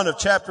verse 1 of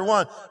chapter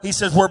 1. He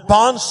says, we're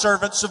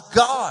bondservants of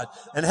God.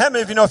 And how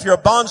many of you know if you're a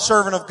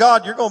bondservant of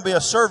God, you're going to be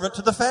a servant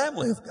to the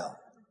family of God?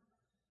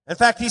 In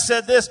fact, he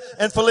said this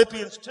in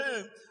Philippians 2.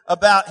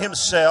 About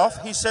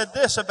himself. He said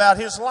this about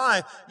his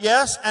life.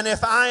 Yes, and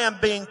if I am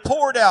being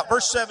poured out,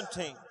 verse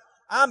 17,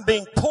 I'm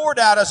being poured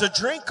out as a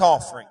drink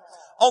offering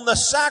on the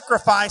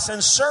sacrifice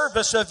and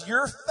service of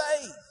your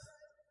faith.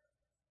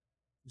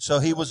 So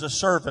he was a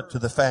servant to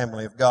the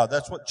family of God.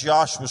 That's what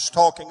Josh was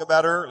talking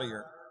about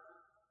earlier.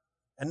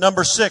 And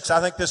number 6,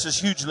 I think this is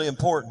hugely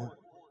important.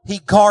 He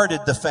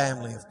guarded the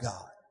family of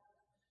God.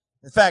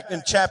 In fact,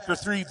 in chapter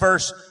 3,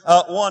 verse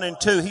 1 and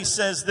 2, he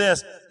says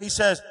this. He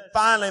says,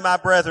 finally, my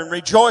brethren,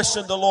 rejoice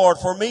in the Lord.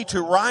 For me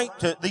to write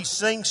these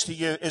things to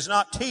you is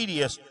not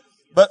tedious,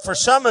 but for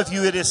some of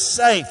you it is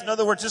safe. In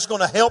other words, it's going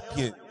to help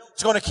you.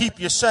 It's going to keep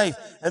you safe.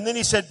 And then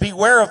he said,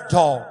 beware of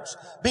dogs.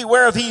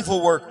 Beware of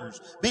evil workers.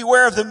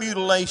 Beware of the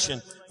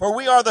mutilation. For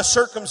we are the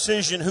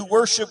circumcision who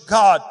worship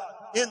God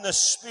in the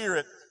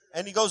Spirit.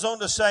 And he goes on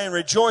to say, and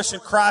rejoice in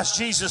Christ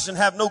Jesus and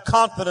have no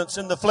confidence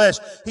in the flesh.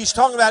 He's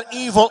talking about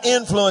evil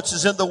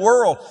influences in the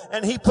world.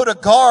 And he put a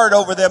guard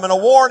over them and a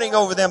warning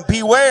over them.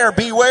 Beware,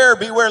 beware,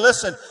 beware.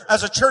 Listen,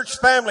 as a church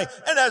family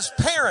and as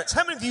parents,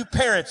 how many of you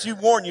parents, you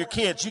warn your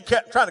kids, you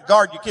kept trying to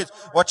guard your kids.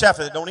 Watch out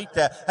for that. Don't eat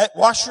that. Hey,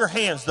 wash your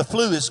hands. The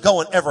flu is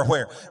going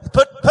everywhere.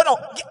 Put on,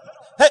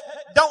 hey,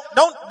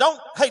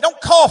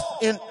 don't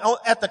cough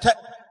at the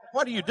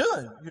What are you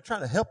doing? You're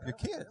trying to help your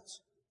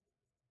kids.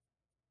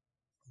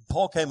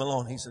 Paul came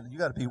along. He said, you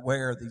got to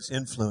beware of these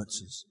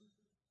influences.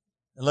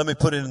 And let me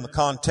put it in the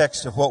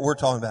context of what we're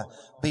talking about.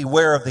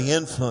 Beware of the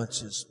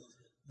influences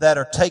that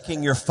are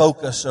taking your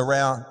focus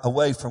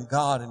away from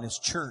God and His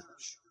church.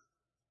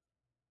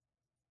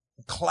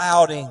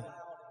 Clouding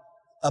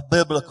a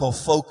biblical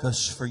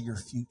focus for your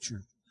future.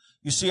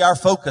 You see, our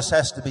focus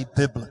has to be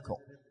biblical.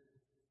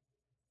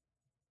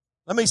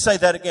 Let me say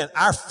that again.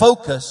 Our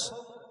focus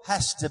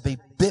has to be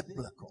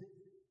biblical.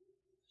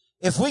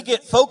 If we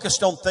get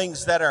focused on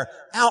things that are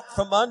out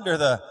from under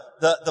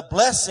the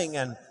blessing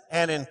and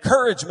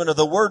encouragement of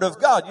the Word of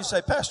God, you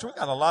say, Pastor, we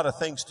got a lot of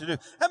things to do.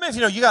 How many of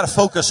you know you got to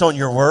focus on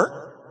your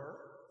work?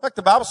 Like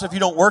the Bible says, if you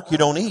don't work, you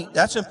don't eat.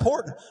 That's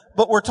important.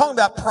 But we're talking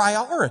about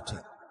priority.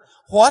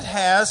 What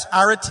has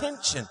our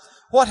attention?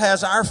 What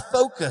has our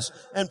focus?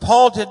 And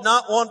Paul did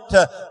not want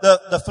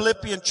the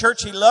Philippian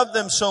church, he loved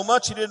them so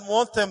much, he didn't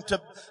want them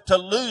to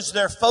lose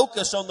their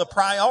focus on the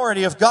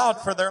priority of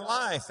God for their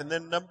life. And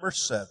then number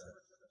 7.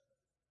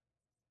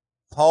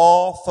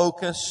 Paul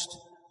focused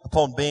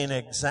upon being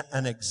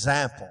an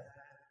example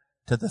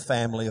to the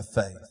family of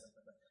faith.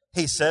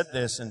 He said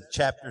this in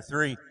chapter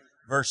 3,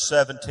 verse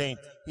 17.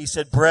 He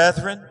said,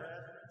 brethren,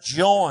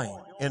 join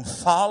in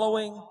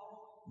following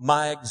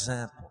my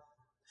example,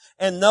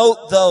 and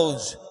note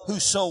those who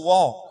so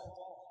walk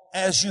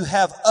as you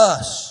have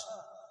us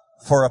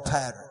for a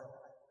pattern.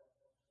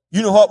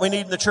 You know what we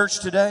need in the church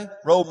today?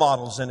 Role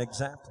models and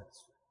examples.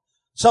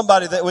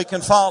 Somebody that we can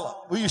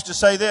follow. We used to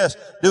say this,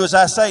 do as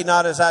I say,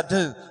 not as I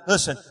do.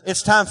 Listen,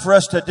 it's time for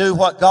us to do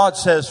what God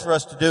says for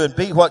us to do and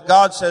be what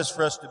God says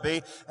for us to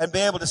be, and be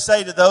able to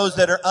say to those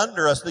that are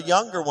under us, the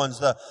younger ones,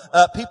 the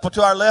people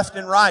to our left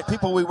and right,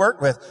 people we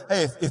work with,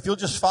 hey, if you'll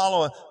just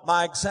follow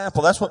my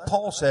example. That's what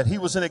Paul said. He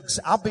was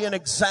I'll be an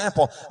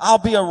example. I'll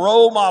be a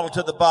role model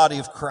to the body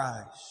of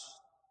Christ.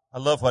 I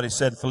love what he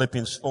said in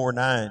Philippians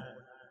 4:9.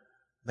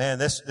 Man,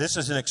 this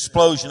is an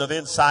explosion of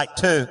insight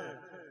too.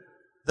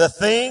 The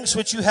things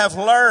which you have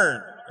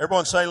learned,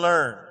 everyone say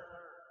learn,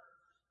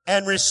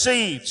 and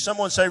received,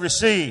 someone say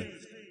received,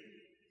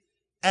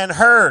 and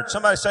heard,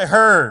 somebody say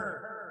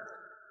heard,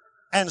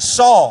 and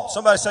saw,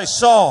 somebody say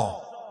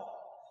saw.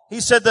 He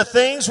said the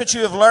things which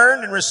you have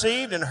learned and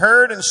received and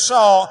heard and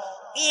saw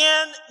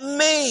in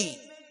me,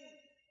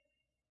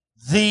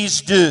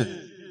 these do,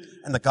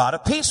 and the God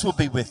of peace will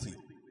be with you.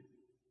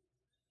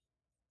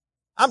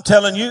 I'm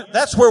telling you,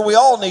 that's where we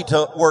all need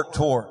to work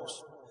towards.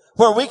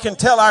 Where we can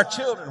tell our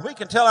children, we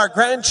can tell our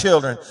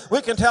grandchildren,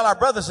 we can tell our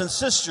brothers and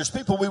sisters,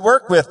 people we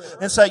work with,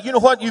 and say, you know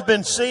what you've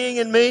been seeing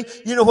in me?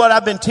 You know what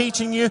I've been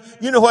teaching you?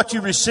 You know what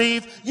you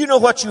received? You know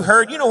what you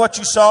heard? You know what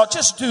you saw?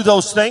 Just do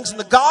those things, and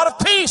the God of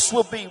peace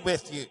will be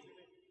with you.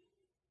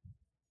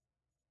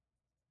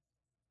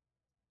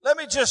 Let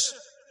me just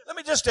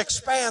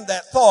expand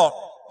that thought.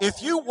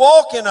 If you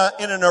walk in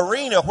an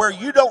arena where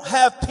you don't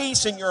have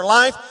peace in your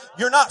life,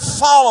 you're not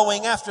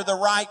following after the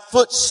right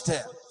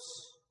footsteps.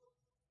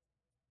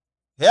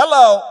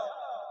 Hello.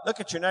 Look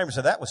at your neighbor and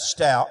say, that was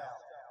stout.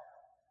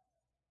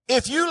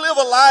 If you live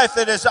a life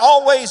that is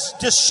always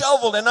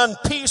disheveled and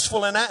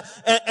unpeaceful and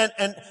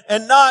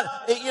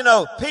not,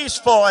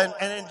 peaceful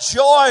and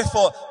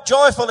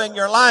joyful in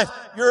your life,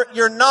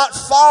 you're not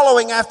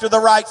following after the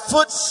right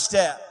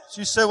footsteps.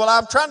 You say, well,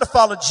 I'm trying to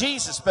follow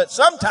Jesus, but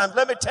sometimes,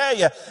 let me tell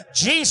you,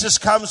 Jesus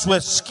comes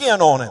with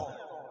skin on him.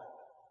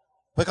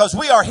 Because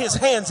we are His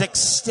hands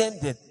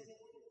extended.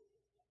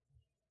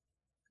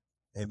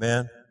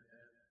 Amen.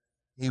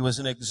 He was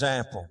an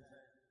example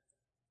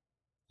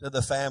to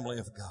the family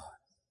of God.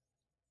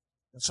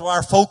 And so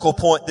our focal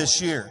point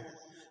this year,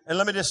 and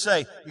let me just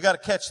say, you got to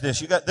catch this.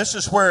 This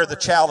is where the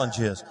challenge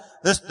is.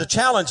 The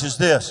challenge is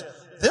this.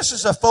 This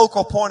is a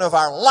focal point of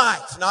our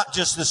life, not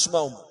just this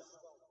moment.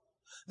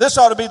 This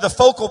ought to be the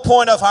focal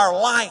point of our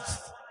life.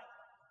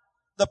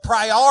 The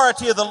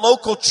priority of the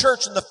local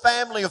church and the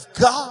family of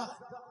God.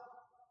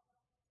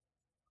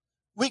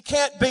 We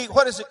can't be,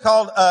 what is it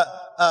called?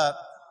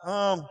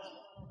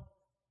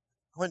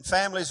 When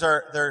families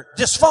they're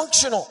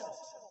dysfunctional.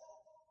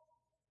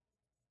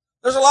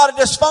 There's a lot of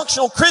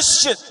dysfunctional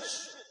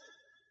Christians.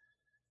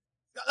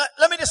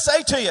 Let me just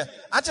say to you,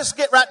 I just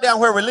get right down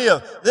where we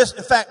live.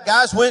 In fact,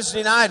 guys,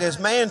 Wednesday night is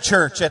man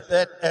church at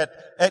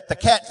the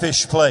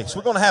Catfish place.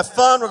 We're going to have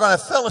fun. We're going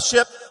to have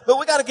fellowship. but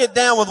we got to get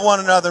down with one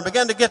another and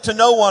begin to get to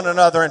know one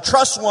another and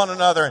trust one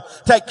another and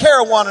take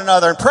care of one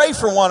another and pray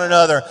for one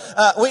another.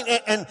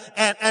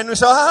 And we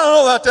say, I don't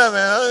know about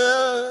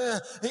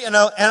that,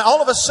 man. And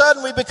all of a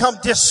sudden we become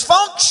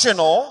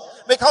dysfunctional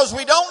because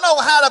we don't know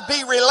how to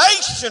be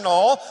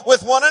relational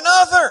with one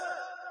another.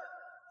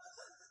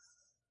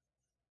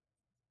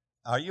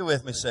 Are you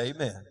with me? Say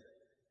amen.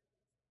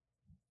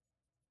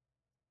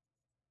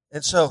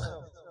 And so,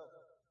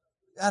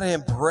 we got to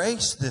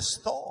embrace this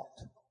thought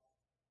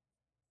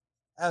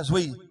as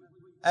we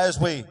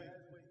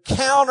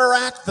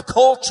counteract the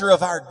culture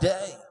of our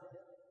day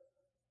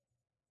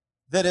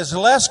that is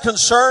less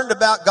concerned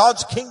about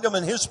God's kingdom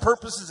and His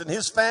purposes and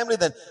His family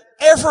than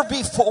ever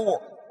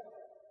before.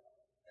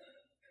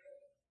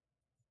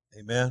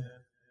 Amen.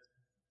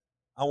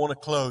 I want to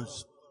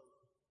close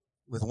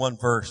with one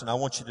verse, and I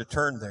want you to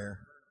turn there.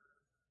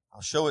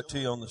 I'll show it to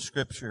you on the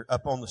scripture,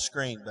 up on the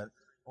screen, but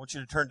I want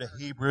you to turn to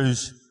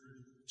Hebrews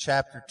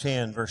chapter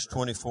 10, verse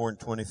 24 and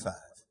 25.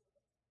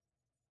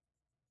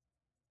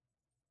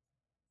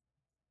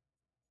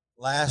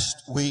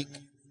 Last week,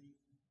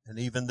 and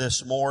even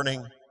this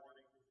morning,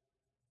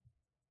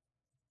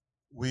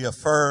 we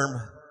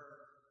affirm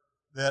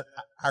that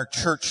our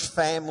church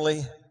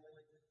family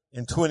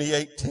in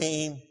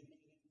 2018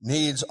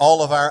 needs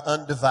all of our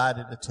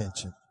undivided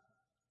attention.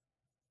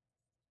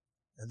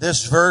 And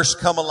this verse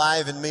come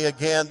alive in me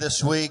again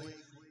this week,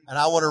 and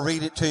I want to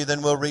read it to you,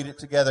 then we'll read it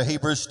together.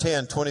 Hebrews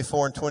 10,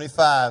 24 and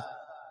 25.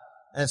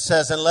 And it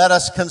says, and let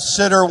us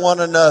consider one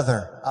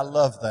another. I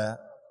love that.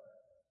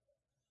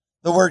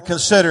 The word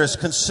consider is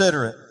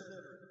considerate.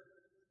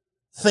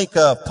 Think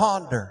of,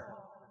 ponder,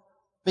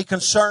 be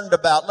concerned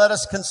about. Let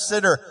us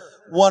consider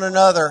one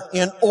another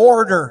in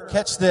order.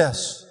 Catch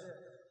this.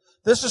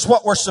 This is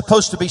what we're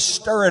supposed to be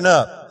stirring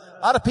up.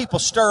 A lot of people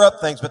stir up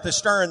things, but they're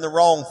stirring the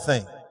wrong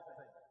thing.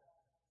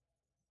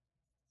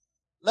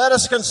 Let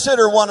us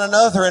consider one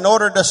another in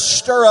order to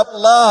stir up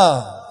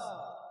love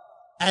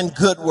and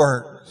good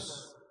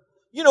works.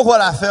 You know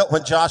what I felt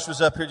when Josh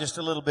was up here just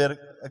a little bit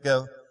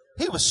ago?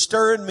 He was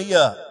stirring me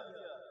up.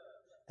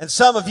 And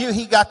some of you,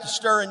 he got to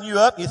stirring you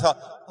up. You thought,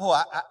 oh,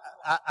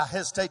 I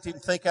hesitate to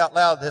even think out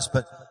loud this,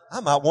 but I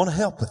might want to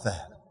help with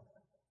that.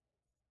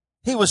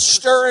 He was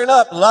stirring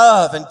up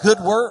love and good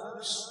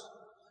works.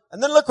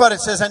 And then look what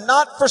it says, and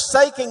not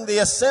forsaking the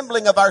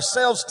assembling of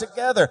ourselves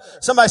together.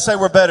 Somebody say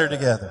we're better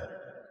together.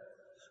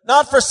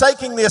 Not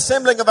forsaking the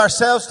assembling of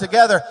ourselves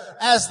together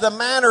as the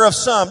manner of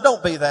some.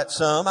 Don't be that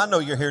some. I know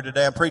you're here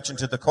today. I'm preaching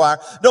to the choir.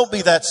 Don't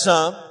be that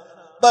some.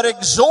 But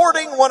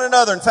exhorting one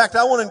another. In fact,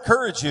 I want to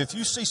encourage you. If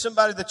you see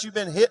somebody that you've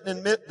been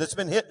that's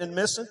been hitting and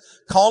missing,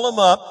 call them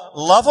up,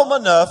 love them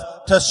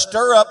enough to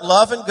stir up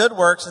love and good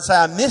works and say,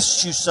 I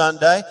missed you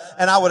Sunday,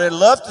 and I would have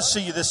loved to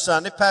see you this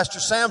Sunday. Pastor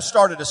Sam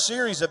started a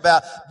series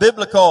about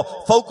biblical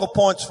focal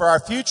points for our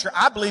future.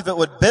 I believe it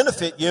would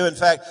benefit you. In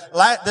fact,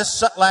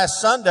 this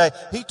last Sunday,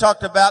 he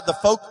talked about the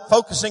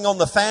focusing on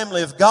the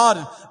family of God.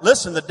 And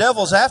listen, the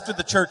devil's after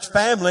the church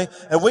family,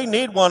 and we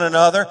need one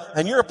another,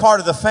 and you're a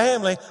part of the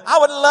family. I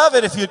would love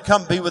it if you'd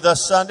come be with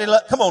us Sunday.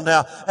 Come on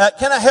now.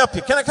 Can I help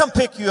you? Can I come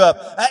pick you up?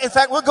 In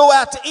fact, we'll go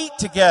out to eat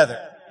together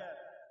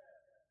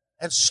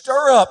and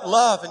stir up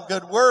love and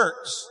good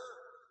works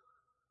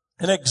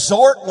and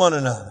exhort one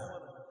another.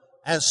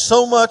 And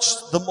so much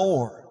the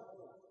more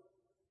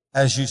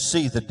as you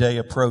see the day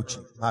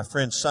approaching. My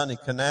friend Sonny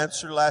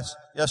Canancer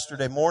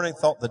yesterday morning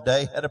thought the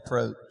day had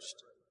approached.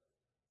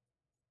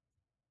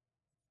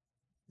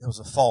 It was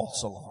a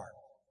false alarm.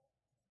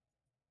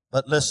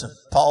 But listen,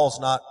 Paul's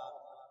not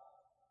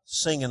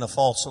singing a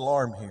false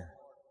alarm here.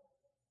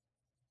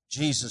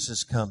 Jesus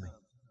is coming.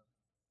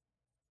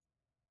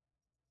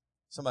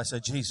 Somebody say,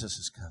 Jesus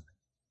is coming.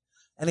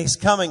 And He's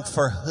coming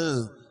for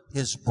who?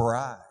 His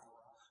bride.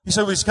 You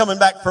say, well, He's coming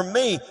back for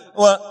me.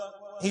 Well,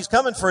 He's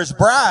coming for His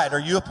bride. Are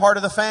you a part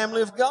of the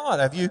family of God?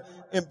 Have you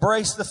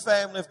embraced the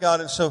family of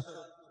God? And so,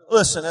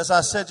 listen, as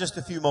I said just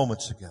a few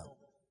moments ago,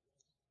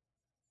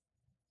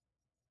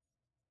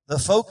 the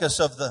focus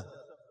of the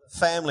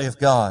family of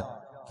God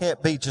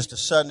can't be just a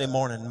Sunday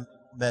morning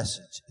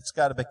message. It's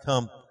got to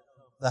become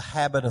the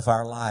habit of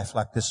our life,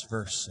 like this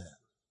verse said,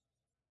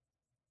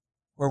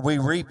 where we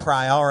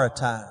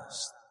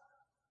reprioritize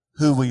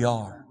who we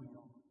are.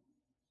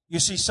 You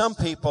see, some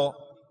people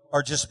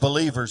are just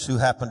believers who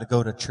happen to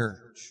go to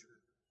church.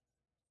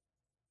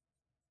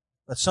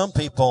 But some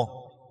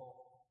people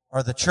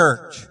are the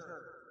church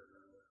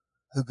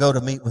who go to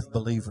meet with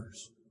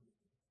believers.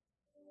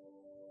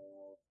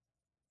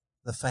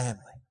 The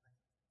family.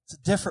 It's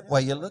a different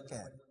way you look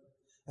at it.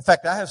 In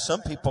fact, I have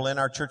some people in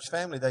our church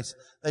family,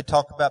 they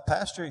talk about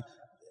pastor,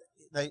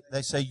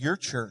 they say your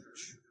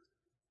church.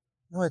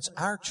 No, it's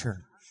our church.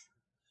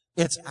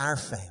 It's our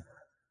family.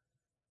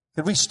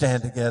 Could we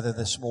stand together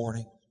this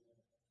morning?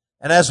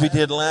 And as we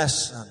did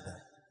last Sunday,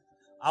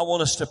 I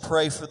want us to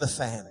pray for the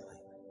family.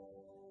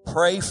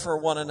 Pray for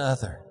one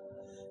another.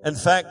 In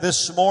fact,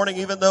 this morning,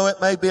 even though it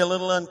may be a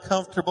little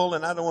uncomfortable,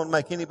 and I don't want to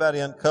make anybody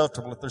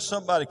uncomfortable, if there's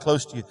somebody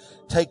close to you,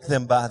 take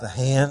them by the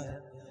hand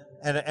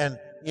and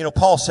you know,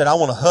 Paul said, I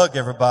want to hug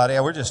everybody.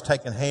 We're just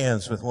taking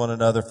hands with one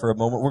another for a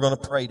moment. We're going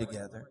to pray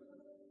together.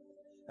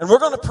 And we're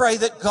going to pray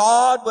that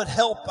God would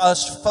help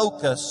us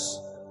focus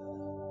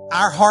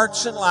our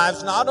hearts and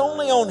lives not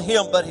only on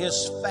Him, but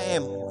His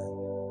family.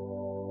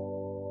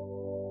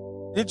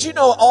 Did you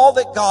know all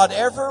that God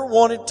ever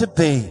wanted to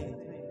be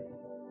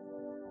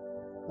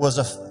was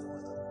a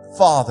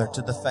father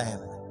to the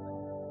family?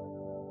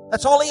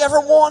 That's all He ever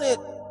wanted.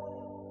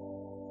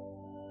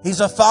 He's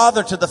a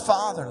father to the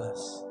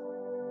fatherless.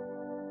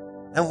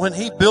 And when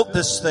He built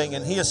this thing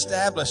and He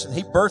established and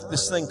He birthed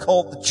this thing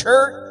called the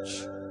church,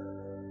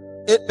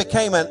 it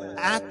became an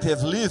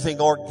active,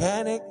 living,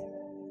 organic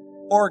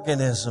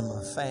organism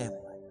of family.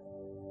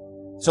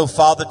 So,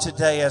 Father,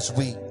 today as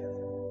we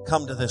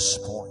come to this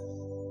point,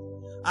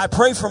 I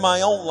pray for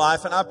my own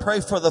life and I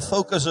pray for the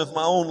focus of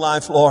my own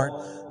life, Lord,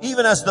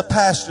 even as the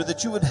pastor,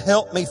 that you would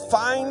help me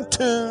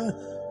fine-tune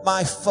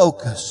my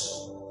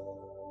focus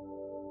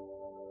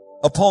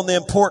upon the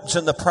importance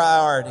and the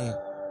priority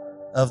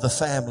of the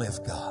family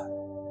of God.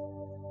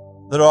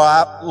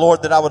 That,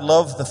 Lord, that I would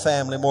love the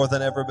family more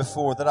than ever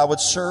before, that I would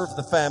serve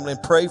the family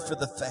and pray for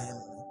the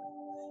family,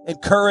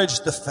 encourage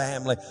the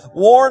family,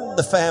 warn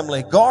the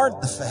family, guard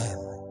the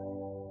family.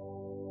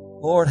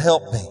 Lord,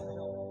 help me,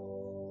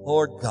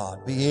 Lord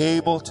God, be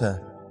able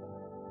to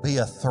be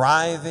a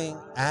thriving,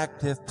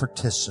 active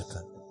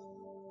participant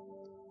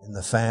in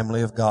the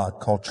family of God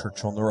called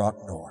Church on the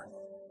Rock North.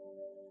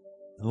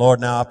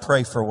 Lord, now I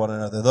pray for one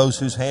another. Those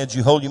whose hands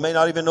you hold, you may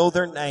not even know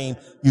their name.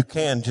 You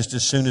can just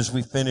as soon as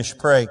we finish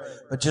praying.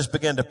 But just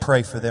begin to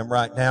pray for them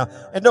right now.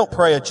 And don't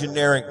pray a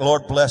generic,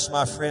 Lord bless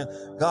my friend.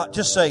 God,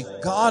 just say,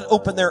 God,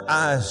 open their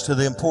eyes to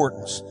the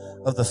importance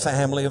of the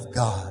family of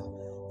God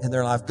in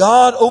their life.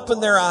 God, open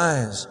their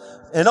eyes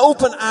and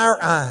open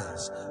our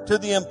eyes to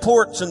the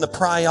importance and the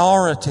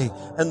priority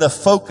and the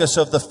focus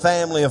of the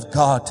family of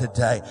God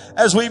today.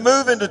 As we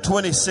move into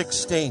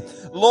 2016,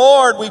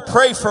 Lord, we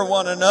pray for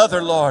one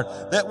another, Lord,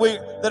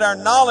 that our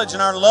knowledge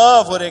and our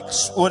love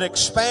would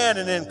expand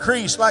and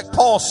increase. Like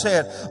Paul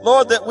said,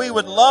 Lord, that we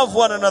would love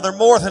one another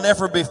more than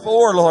ever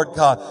before, Lord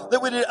God.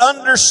 That we would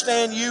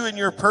understand you and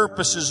your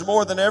purposes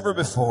more than ever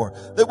before.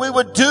 That we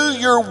would do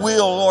your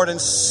will, Lord, and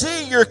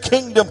see your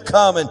kingdom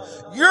come and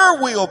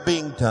your will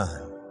being done.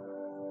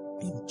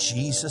 In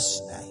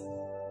Jesus' name.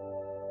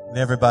 And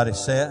everybody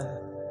said,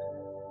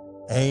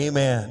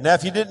 amen. Now,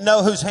 if you didn't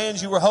know whose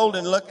hands you were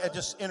holding,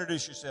 just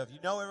introduce yourself. You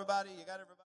know everybody? You got everybody?